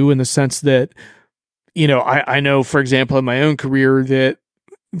tricky too, in the sense that, I know, for example, in my own career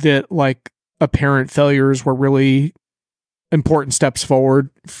that like apparent failures were really important steps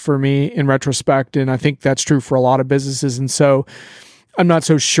forward for me in retrospect. And I think that's true for a lot of businesses. And so I'm not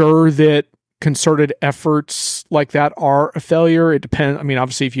so sure that concerted efforts like that are a failure. It depends. I mean,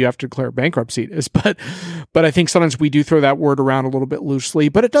 obviously, if you have to declare bankruptcy, it is, but I think sometimes we do throw that word around a little bit loosely,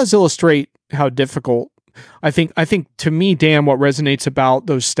 but it does illustrate how difficult. I think to me, Dan, what resonates about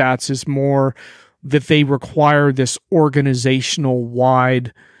those stats is more that they require this organizational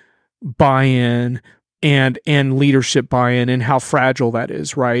wide buy-in and leadership buy-in, and how fragile that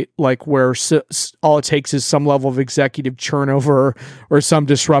is, right? Like where all it takes is some level of executive turnover or some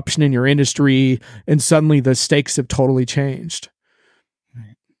disruption in your industry, and suddenly the stakes have totally changed.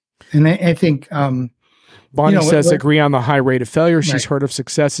 Right. And I think Bonnie says agree on the high rate of failure. She's heard of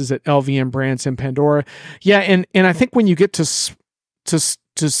successes at LVM brands and Pandora. Yeah, and I think when you get to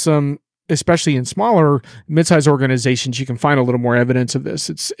some, especially in smaller mid-sized organizations, you can find a little more evidence of this.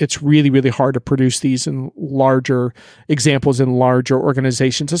 It's really, really hard to produce these in larger examples in larger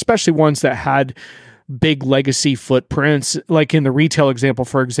organizations, especially ones that had big legacy footprints. Like in the retail example,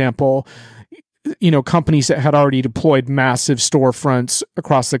 for example, companies that had already deployed massive storefronts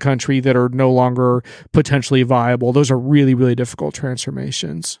across the country that are no longer potentially viable. Those are really, really difficult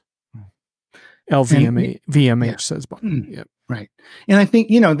transformations. VMH says Bonnie. Yep. Right. And I think,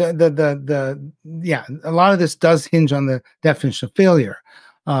 a lot of this does hinge on the definition of failure.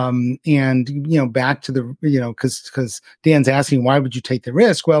 Back to the, because Dan's asking, why would you take the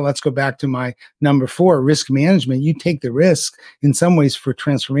risk? Well, let's go back to my number 4, risk management. You take the risk in some ways for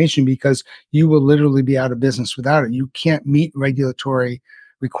transformation because you will literally be out of business without it. You can't meet regulatory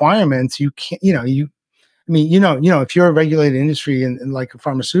requirements. You can't, if you're a regulated industry in like a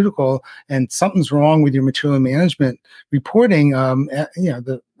pharmaceutical and something's wrong with your material management reporting,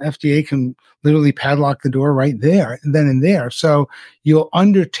 the FDA can literally padlock the door right there, then and there. So you'll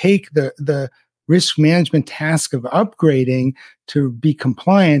undertake the risk management task of upgrading to be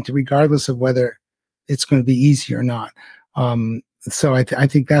compliant, regardless of whether it's going to be easy or not. So I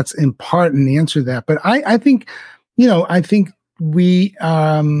think that's in part an answer to that. But I think we,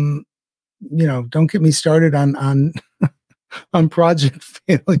 don't get me started on on project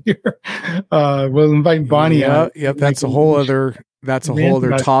failure. We'll invite Bonnie out. Yep, that's a whole other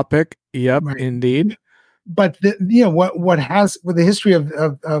topic. Yep, right. Indeed. But what the history of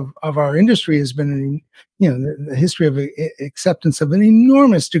our industry has been, the history of acceptance of an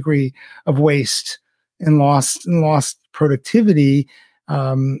enormous degree of waste and lost productivity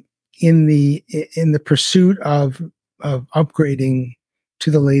in the pursuit of upgrading to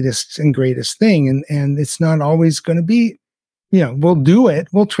the latest and greatest thing. And it's not always going to be, we'll do it,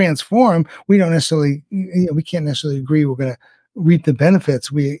 we'll transform. We don't necessarily, we can't necessarily agree we're going to reap the benefits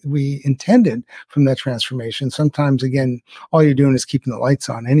we intended from that transformation. Sometimes, again, all you're doing is keeping the lights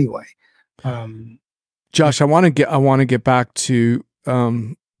on anyway. Josh, I want to get back to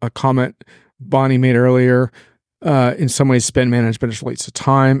a comment Bonnie made earlier. In some ways, spend management relates to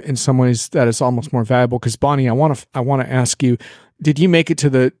time. In some ways, that is almost more valuable. Because Bonnie, I want to ask you, did you make it to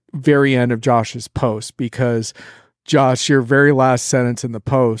the very end of Josh's post? Because Josh, your very last sentence in the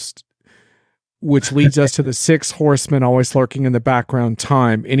post, which leads us to the 6 horsemen always lurking in the background: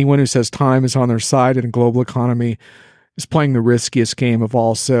 time. Anyone who says time is on their side in a global economy is playing the riskiest game of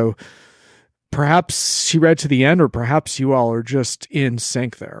all. So perhaps she read to the end, or perhaps you all are just in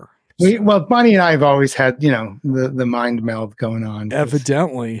sync there. Well, Bonnie and I have always had, the mind meld going on.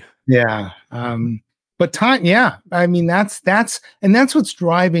 Evidently. Yeah. But time, yeah. I mean, that's what's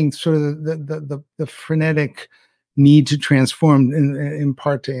driving sort of the frenetic need to transform in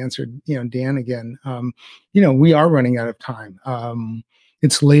part to answer, Dan again, we are running out of time.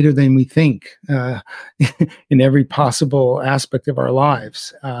 It's later than we think in every possible aspect of our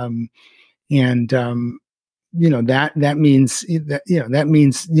lives. That means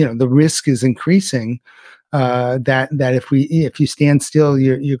the risk is increasing. That if you stand still,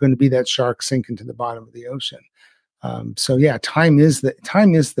 you're going to be that shark sinking to the bottom of the ocean. So yeah, time is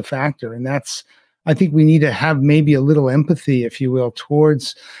the factor, and I think we need to have maybe a little empathy, if you will,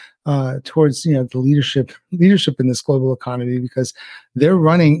 towards the leadership in this global economy, because they're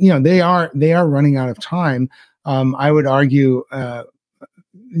running, they are running out of time. I would argue,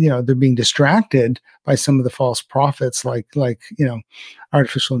 they're being distracted by some of the false prophets, like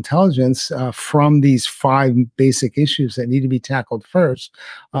artificial intelligence, from these 5 basic issues that need to be tackled first.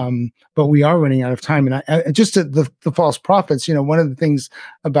 But we are running out of time, and I just the false prophets. One of the things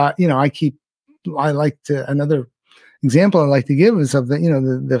about another example I like to give is of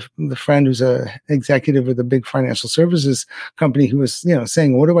the friend who's a executive with a big financial services company who was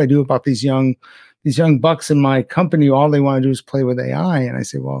saying, what do I do about these young bucks in my company? All they want to do is play with AI. And I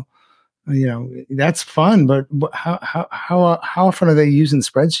say, well, that's fun, but how often are they using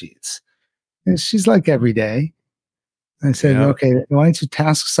spreadsheets? And she's like, every day. I said, okay, why don't you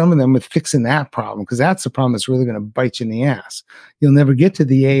task some of them with fixing that problem? Because that's the problem that's really going to bite you in the ass. You'll never get to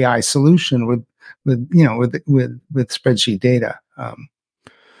the AI solution with spreadsheet data.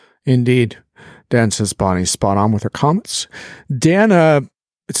 Indeed. Dan says Bonnie's spot on with her comments. Dan,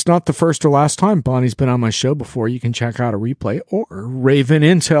 it's not the first or last time Bonnie's been on my show before. You can check out a replay or Raven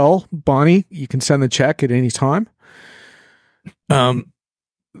Intel. Bonnie, you can send the check at any time.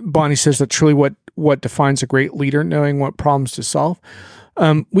 Bonnie says that truly what defines a great leader, knowing what problems to solve.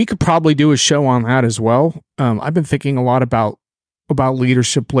 We could probably do a show on that as well. I've been thinking a lot about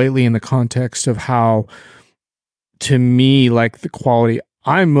leadership lately in the context of how, to me, like the quality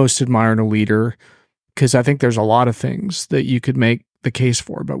I most admire in a leader, because I think there's a lot of things that you could make the case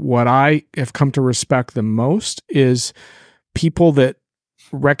for. But what I have come to respect the most is people that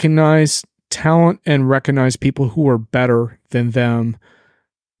recognize talent and recognize people who are better than them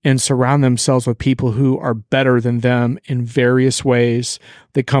and surround themselves with people who are better than them in various ways.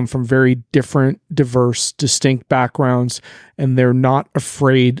 They come from very different, diverse, distinct backgrounds, and they're not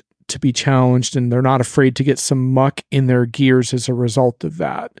afraid to be challenged, and they're not afraid to get some muck in their gears as a result of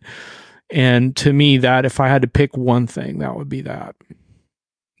that. And to me, that if I had to pick one thing, that would be that.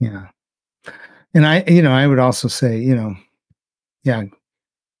 Yeah. And I would also say,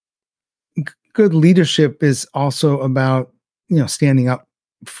 good leadership is also about, standing up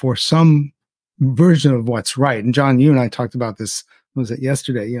for some version of what's right. And John, you and I talked about this, was it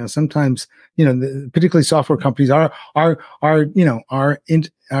yesterday? Sometimes, particularly software companies, our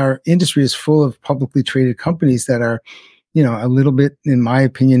industry is full of publicly traded companies that are, a little bit, in my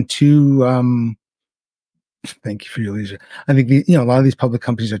opinion, too, thank you for your leisure. I think a lot of these public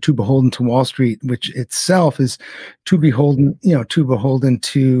companies are too beholden to Wall Street, which itself is too beholden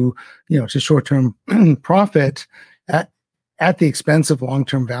to short-term profit at the expense of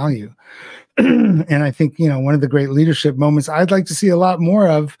long-term value. And I think, one of the great leadership moments I'd like to see a lot more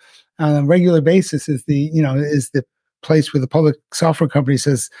of on a regular basis is the place where the public software company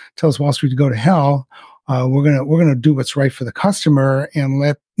tells Wall Street to go to hell. We're gonna do what's right for the customer and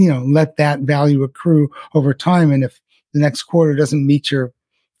let that value accrue over time. And if the next quarter doesn't meet your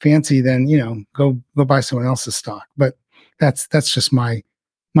fancy, then go buy someone else's stock. But that's just my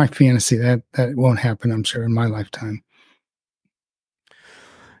fantasy. That won't happen, I'm sure, in my lifetime.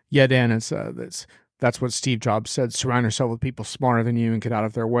 Yeah, Dan, that's what Steve Jobs said. Surround yourself with people smarter than you and get out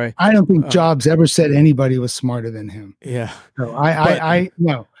of their way. I don't think Jobs ever said anybody was smarter than him. Yeah. So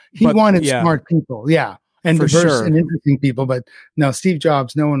no. He wanted smart people. Yeah. And diverse and interesting people. But no, Steve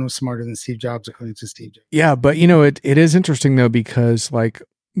Jobs, no one was smarter than Steve Jobs, according to Steve Jobs. Yeah. But, it is interesting, though, because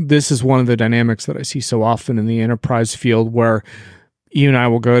this is one of the dynamics that I see so often in the enterprise field where you and I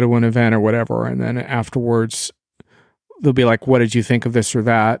will go to an event or whatever. And then afterwards, they'll be like, what did you think of this or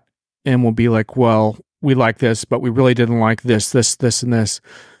that? And we'll be like, well, we like this, but we really didn't like this, and this.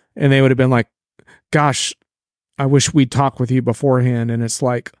 And they would have been like, gosh, I wish we'd talk with you beforehand. And it's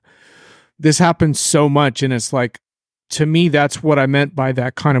like, this happens so much. And it's like, to me, that's what I meant by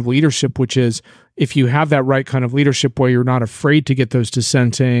that kind of leadership, which is if you have that right kind of leadership where you're not afraid to get those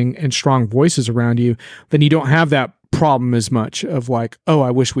dissenting and strong voices around you, then you don't have that problem as much of like, oh,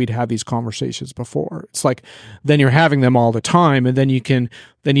 I wish we'd had these conversations before. It's like, then you're having them all the time. And then you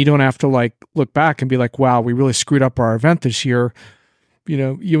don't have to look back and be like, wow, we really screwed up our event this year.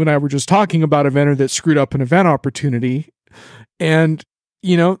 You and I were just talking about a vendor that screwed up an event opportunity. And,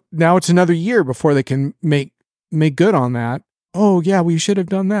 now it's another year before they can make make good on that. Oh yeah, we should have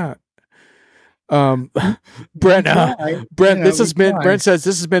done that. Brent, Brent says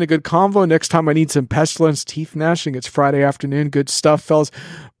this has been a good convo. Next time I need some pestilence, teeth gnashing. It's Friday afternoon. Good stuff, fellas.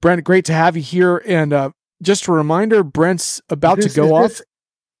 Brent, great to have you here. And just a reminder, Brent's about to go off.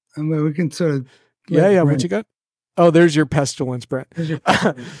 I mean, we can sort of. Yeah. What you got? Oh, there's your pestilence, Brent.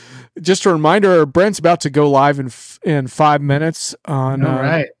 Just a reminder, Brent's about to go live in 5 minutes on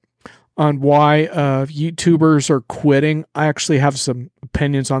why YouTubers are quitting. I actually have some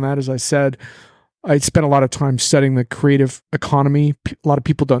opinions on that. As I said, I spent a lot of time studying the creative economy. A lot of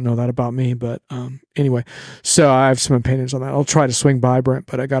people don't know that about me, but anyway, so I have some opinions on that. I'll try to swing by, Brent,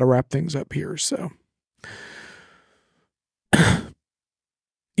 but I got to wrap things up here. So,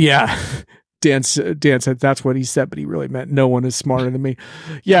 yeah, Dan said that's what he said, but he really meant no one is smarter than me.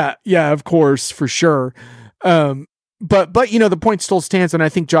 Yeah, of course, for sure. But the point still stands, and I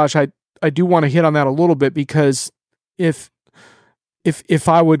think, Josh, I do want to hit on that a little bit, because if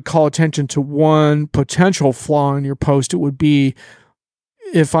I would call attention to one potential flaw in your post, it would be,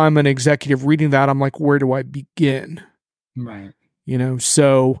 if I'm an executive reading that, I'm like, where do I begin? Right.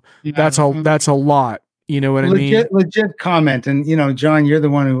 So that's a lot. You know what I mean? Legit comment. And, John, you're the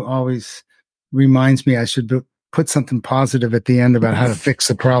one who always reminds me I should put something positive at the end about how to fix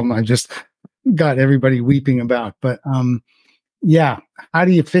the problem I just got everybody weeping about. But, how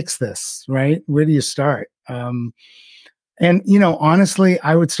do you fix this, right? Where do you start? And, honestly,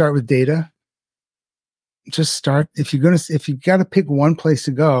 I would start with data. Just start. If you got to pick one place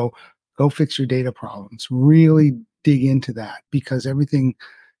to go fix your data problems. Really dig into that, because everything's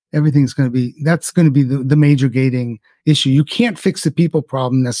going to be the major gating issue. You can't fix the people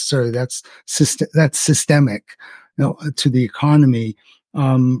problem necessarily. That's systemic, to the economy.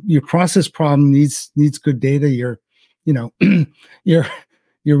 Your process problem needs good data. Your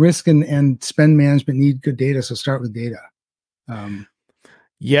risk and spend management need good data. So start with data.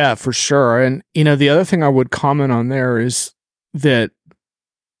 Yeah, for sure. And, the other thing I would comment on there is that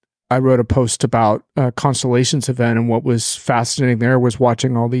I wrote a post about a Constellations event, and what was fascinating there was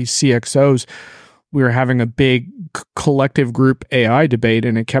watching all these CXOs. We were having a big collective group AI debate,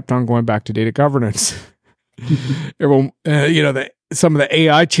 and it kept on going back to data governance. Everyone, some of the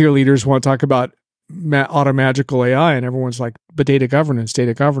AI cheerleaders want to talk about automagical AI, and everyone's like, but data governance, I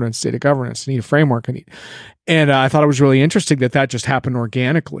need a framework. And I thought it was really interesting that just happened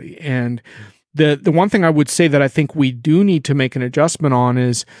organically. And the one thing I would say that I think we do need to make an adjustment on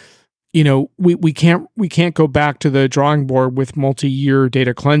is, we can't go back to the drawing board with multi-year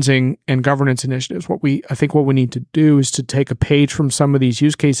data cleansing and governance initiatives. I think what we need to do is to take a page from some of these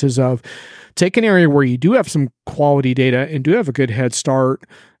use cases of, take an area where you do have some quality data and do have a good head start,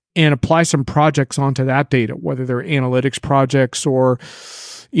 and apply some projects onto that data, whether they're analytics projects or,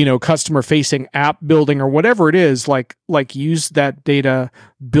 customer facing app building or whatever it is, like use that data,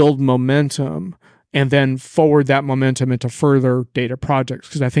 build momentum, and then forward that momentum into further data projects.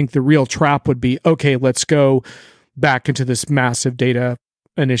 Because I think the real trap would be, okay, let's go back into this massive data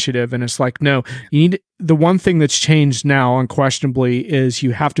initiative. And it's like, no, the one thing that's changed now unquestionably is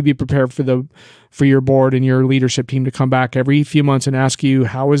you have to be prepared for your board and your leadership team to come back every few months and ask you,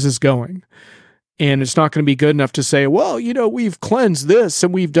 how is this going? And it's not going to be good enough to say, well, we've cleansed this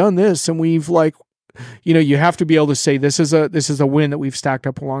and we've done this and we've you have to be able to say, this is a win that we've stacked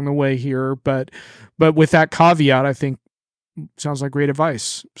up along the way here. But with that caveat, I think sounds like great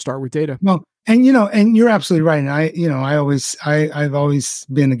advice. Start with data. Well, and you're absolutely right. And I've always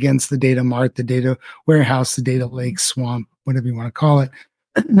been against the data mart, the data warehouse, the data lake, swamp, whatever you want to call it.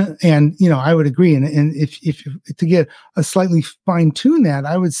 And I would agree. And if to get a slightly fine tune that,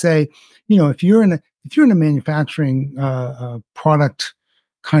 I would say, if you're in a manufacturing product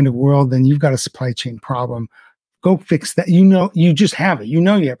kind of world, then you've got a supply chain problem. Go fix that. You just have it. You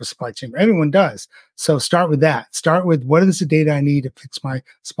have a supply chain. Everyone does. So start with that. Start with, what is the data I need to fix my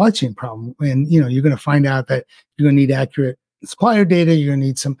supply chain problem? And, you're going to find out that you're going to need accurate supplier data. You're going to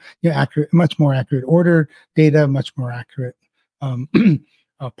need some much more accurate order data, much more accurate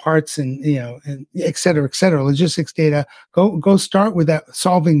parts and, and et cetera, logistics data. Go start with that,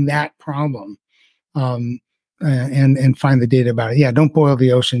 solving that problem, and find the data about it. Yeah. Don't boil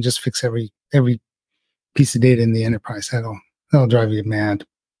the ocean. Just fix every piece of data in the enterprise. That'll drive you mad.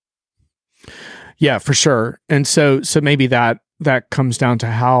 Yeah, for sure. And so maybe that comes down to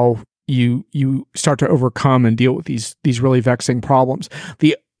how you start to overcome and deal with these really vexing problems.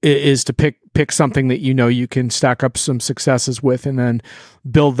 Is to pick pick something that you know you can stack up some successes with, and then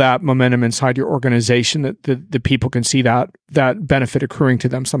build that momentum inside your organization that the people can see that benefit accruing to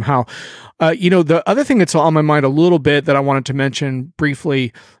them somehow. The other thing that's on my mind a little bit that I wanted to mention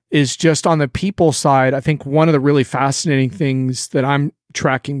briefly is just on the people side. I think one of the really fascinating things that I'm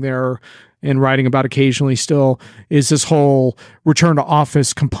tracking there and writing about occasionally still is this whole return to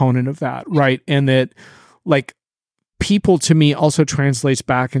office component of that, right? And that, like, people to me also translates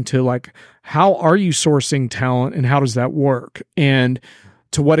back into, like, how are you sourcing talent and how does that work? And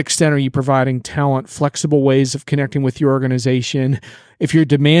to what extent are you providing talent, flexible ways of connecting with your organization? If you're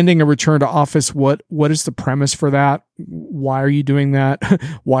demanding a return to office, what is the premise for that? Why are you doing that?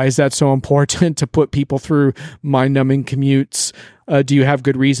 Why is that so important to put people through mind-numbing commutes? Do you have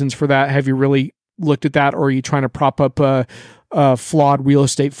good reasons for that? Have you really looked at that, or are you trying to prop up a flawed real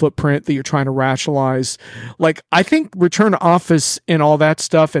estate footprint that you're trying to rationalize? Like, I think return to office and all that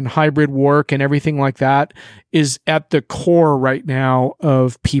stuff and hybrid work and everything like that is at the core right now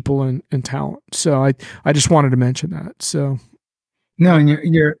of people and talent. So I just wanted to mention that. So no, and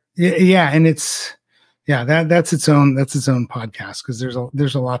and it's that's its own podcast, because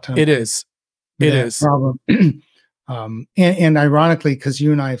there's a lot to it is problem. And ironically, because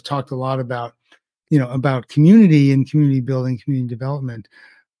you and I have talked a lot about community and community building, community development.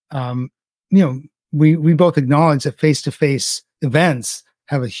 We both acknowledge that face-to-face events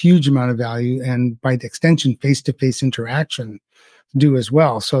have a huge amount of value, and by extension, face-to-face interaction do as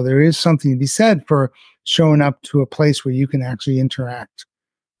well. So there is something to be said for showing up to a place where you can actually interact,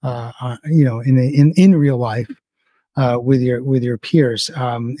 in real life with your peers.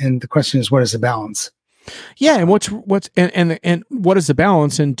 And the question is, what is the balance? Yeah, and what's and what is the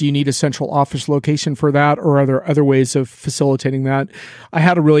balance? And do you need a central office location for that, or are there other ways of facilitating that? I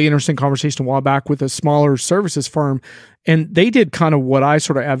had a really interesting conversation a while back with a smaller services firm, and they did kind of what I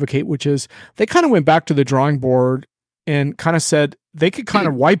sort of advocate, which is they kind of went back to the drawing board and kind of said they could kind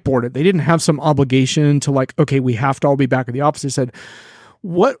of whiteboard it. They didn't have some obligation to, like, okay, we have to all be back at the office. They said,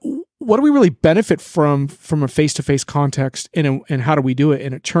 what do we really benefit from a face-to-face context, and how do we do it?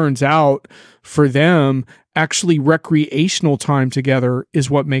 And it turns out for them, actually recreational time together is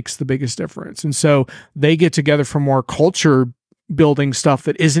what makes the biggest difference. And so they get together for more culture building stuff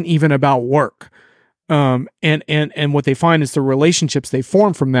that isn't even about work. And what they find is the relationships they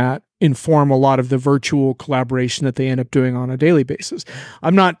form from that inform a lot of the virtual collaboration that they end up doing on a daily basis.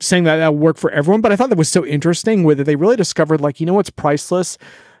 I'm not saying that will work for everyone, but I thought that was so interesting with it. They really discovered, like, what's priceless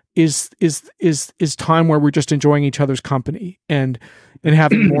is time where we're just enjoying each other's company and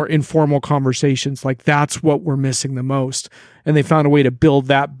having more informal conversations. Like, that's what we're missing the most. And they found a way to build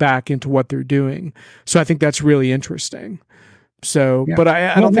that back into what they're doing. So I think that's really interesting. So, yeah. But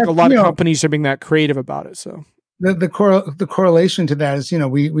I don't think a lot of companies are being that creative about it. So the correlation to that is,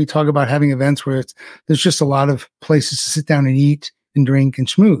 we talk about having events where there's just a lot of places to sit down and eat and drink and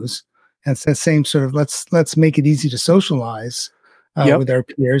schmooze. And it's that same sort of let's make it easy to socialize with our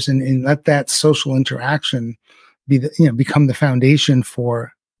peers and let that social interaction be become the foundation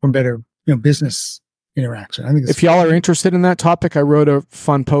for better business interaction. I think if y'all are interested in that topic, I wrote a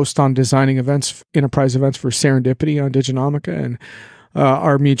fun post on designing enterprise events for Serendipity on Diginomica, and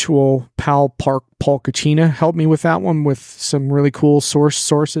our mutual pal Paul Kachina helped me with that one with some really cool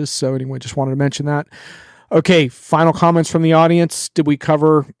sources. So anyway, just wanted to mention that. Okay, final comments from the audience. Did we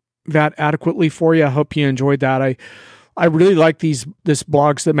cover that adequately for you? I hope you enjoyed that. I really like this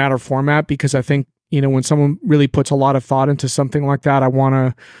Blogs That Matter format, because I think, when someone really puts a lot of thought into something like that, I want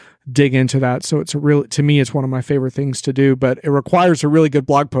to dig into that. So to me, it's one of my favorite things to do, but it requires a really good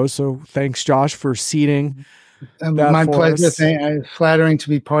blog post. So thanks, Josh, for seeding. My pleasure. It's flattering to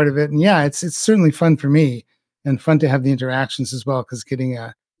be part of it. And yeah, it's certainly fun for me, and fun to have the interactions as well, because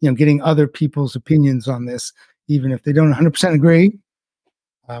getting other people's opinions on this, even if they don't 100% agree,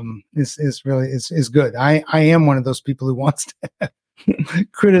 is really good. I am one of those people who wants to have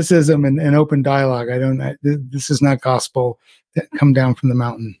criticism and open dialogue. This is not gospel that come down from the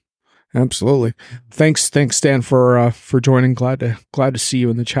mountain. Absolutely. Thanks, Stan, for joining. Glad to see you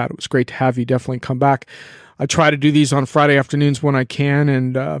in the chat. It was great to have you. Definitely come back. I try to do these on Friday afternoons when I can,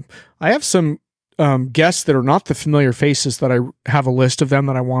 and I have some guests that are not the familiar faces that I have a list of them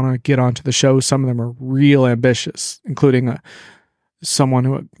that I want to get onto the show. Some of them are real ambitious, including someone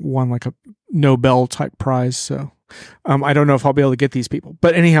who won like a Nobel type prize. So I don't know if I'll be able to get these people,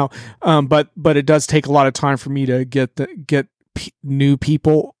 but anyhow, but it does take a lot of time for me to get new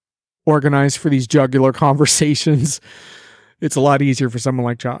people organized for these jugular conversations. It's a lot easier for someone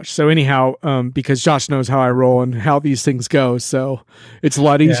like Josh. So anyhow, because Josh knows how I roll and how these things go. So it's a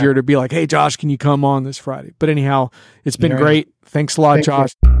lot easier to be like, hey, Josh, can you come on this Friday? But anyhow, it's been great. Thanks a lot,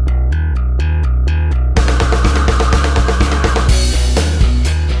 Josh. You.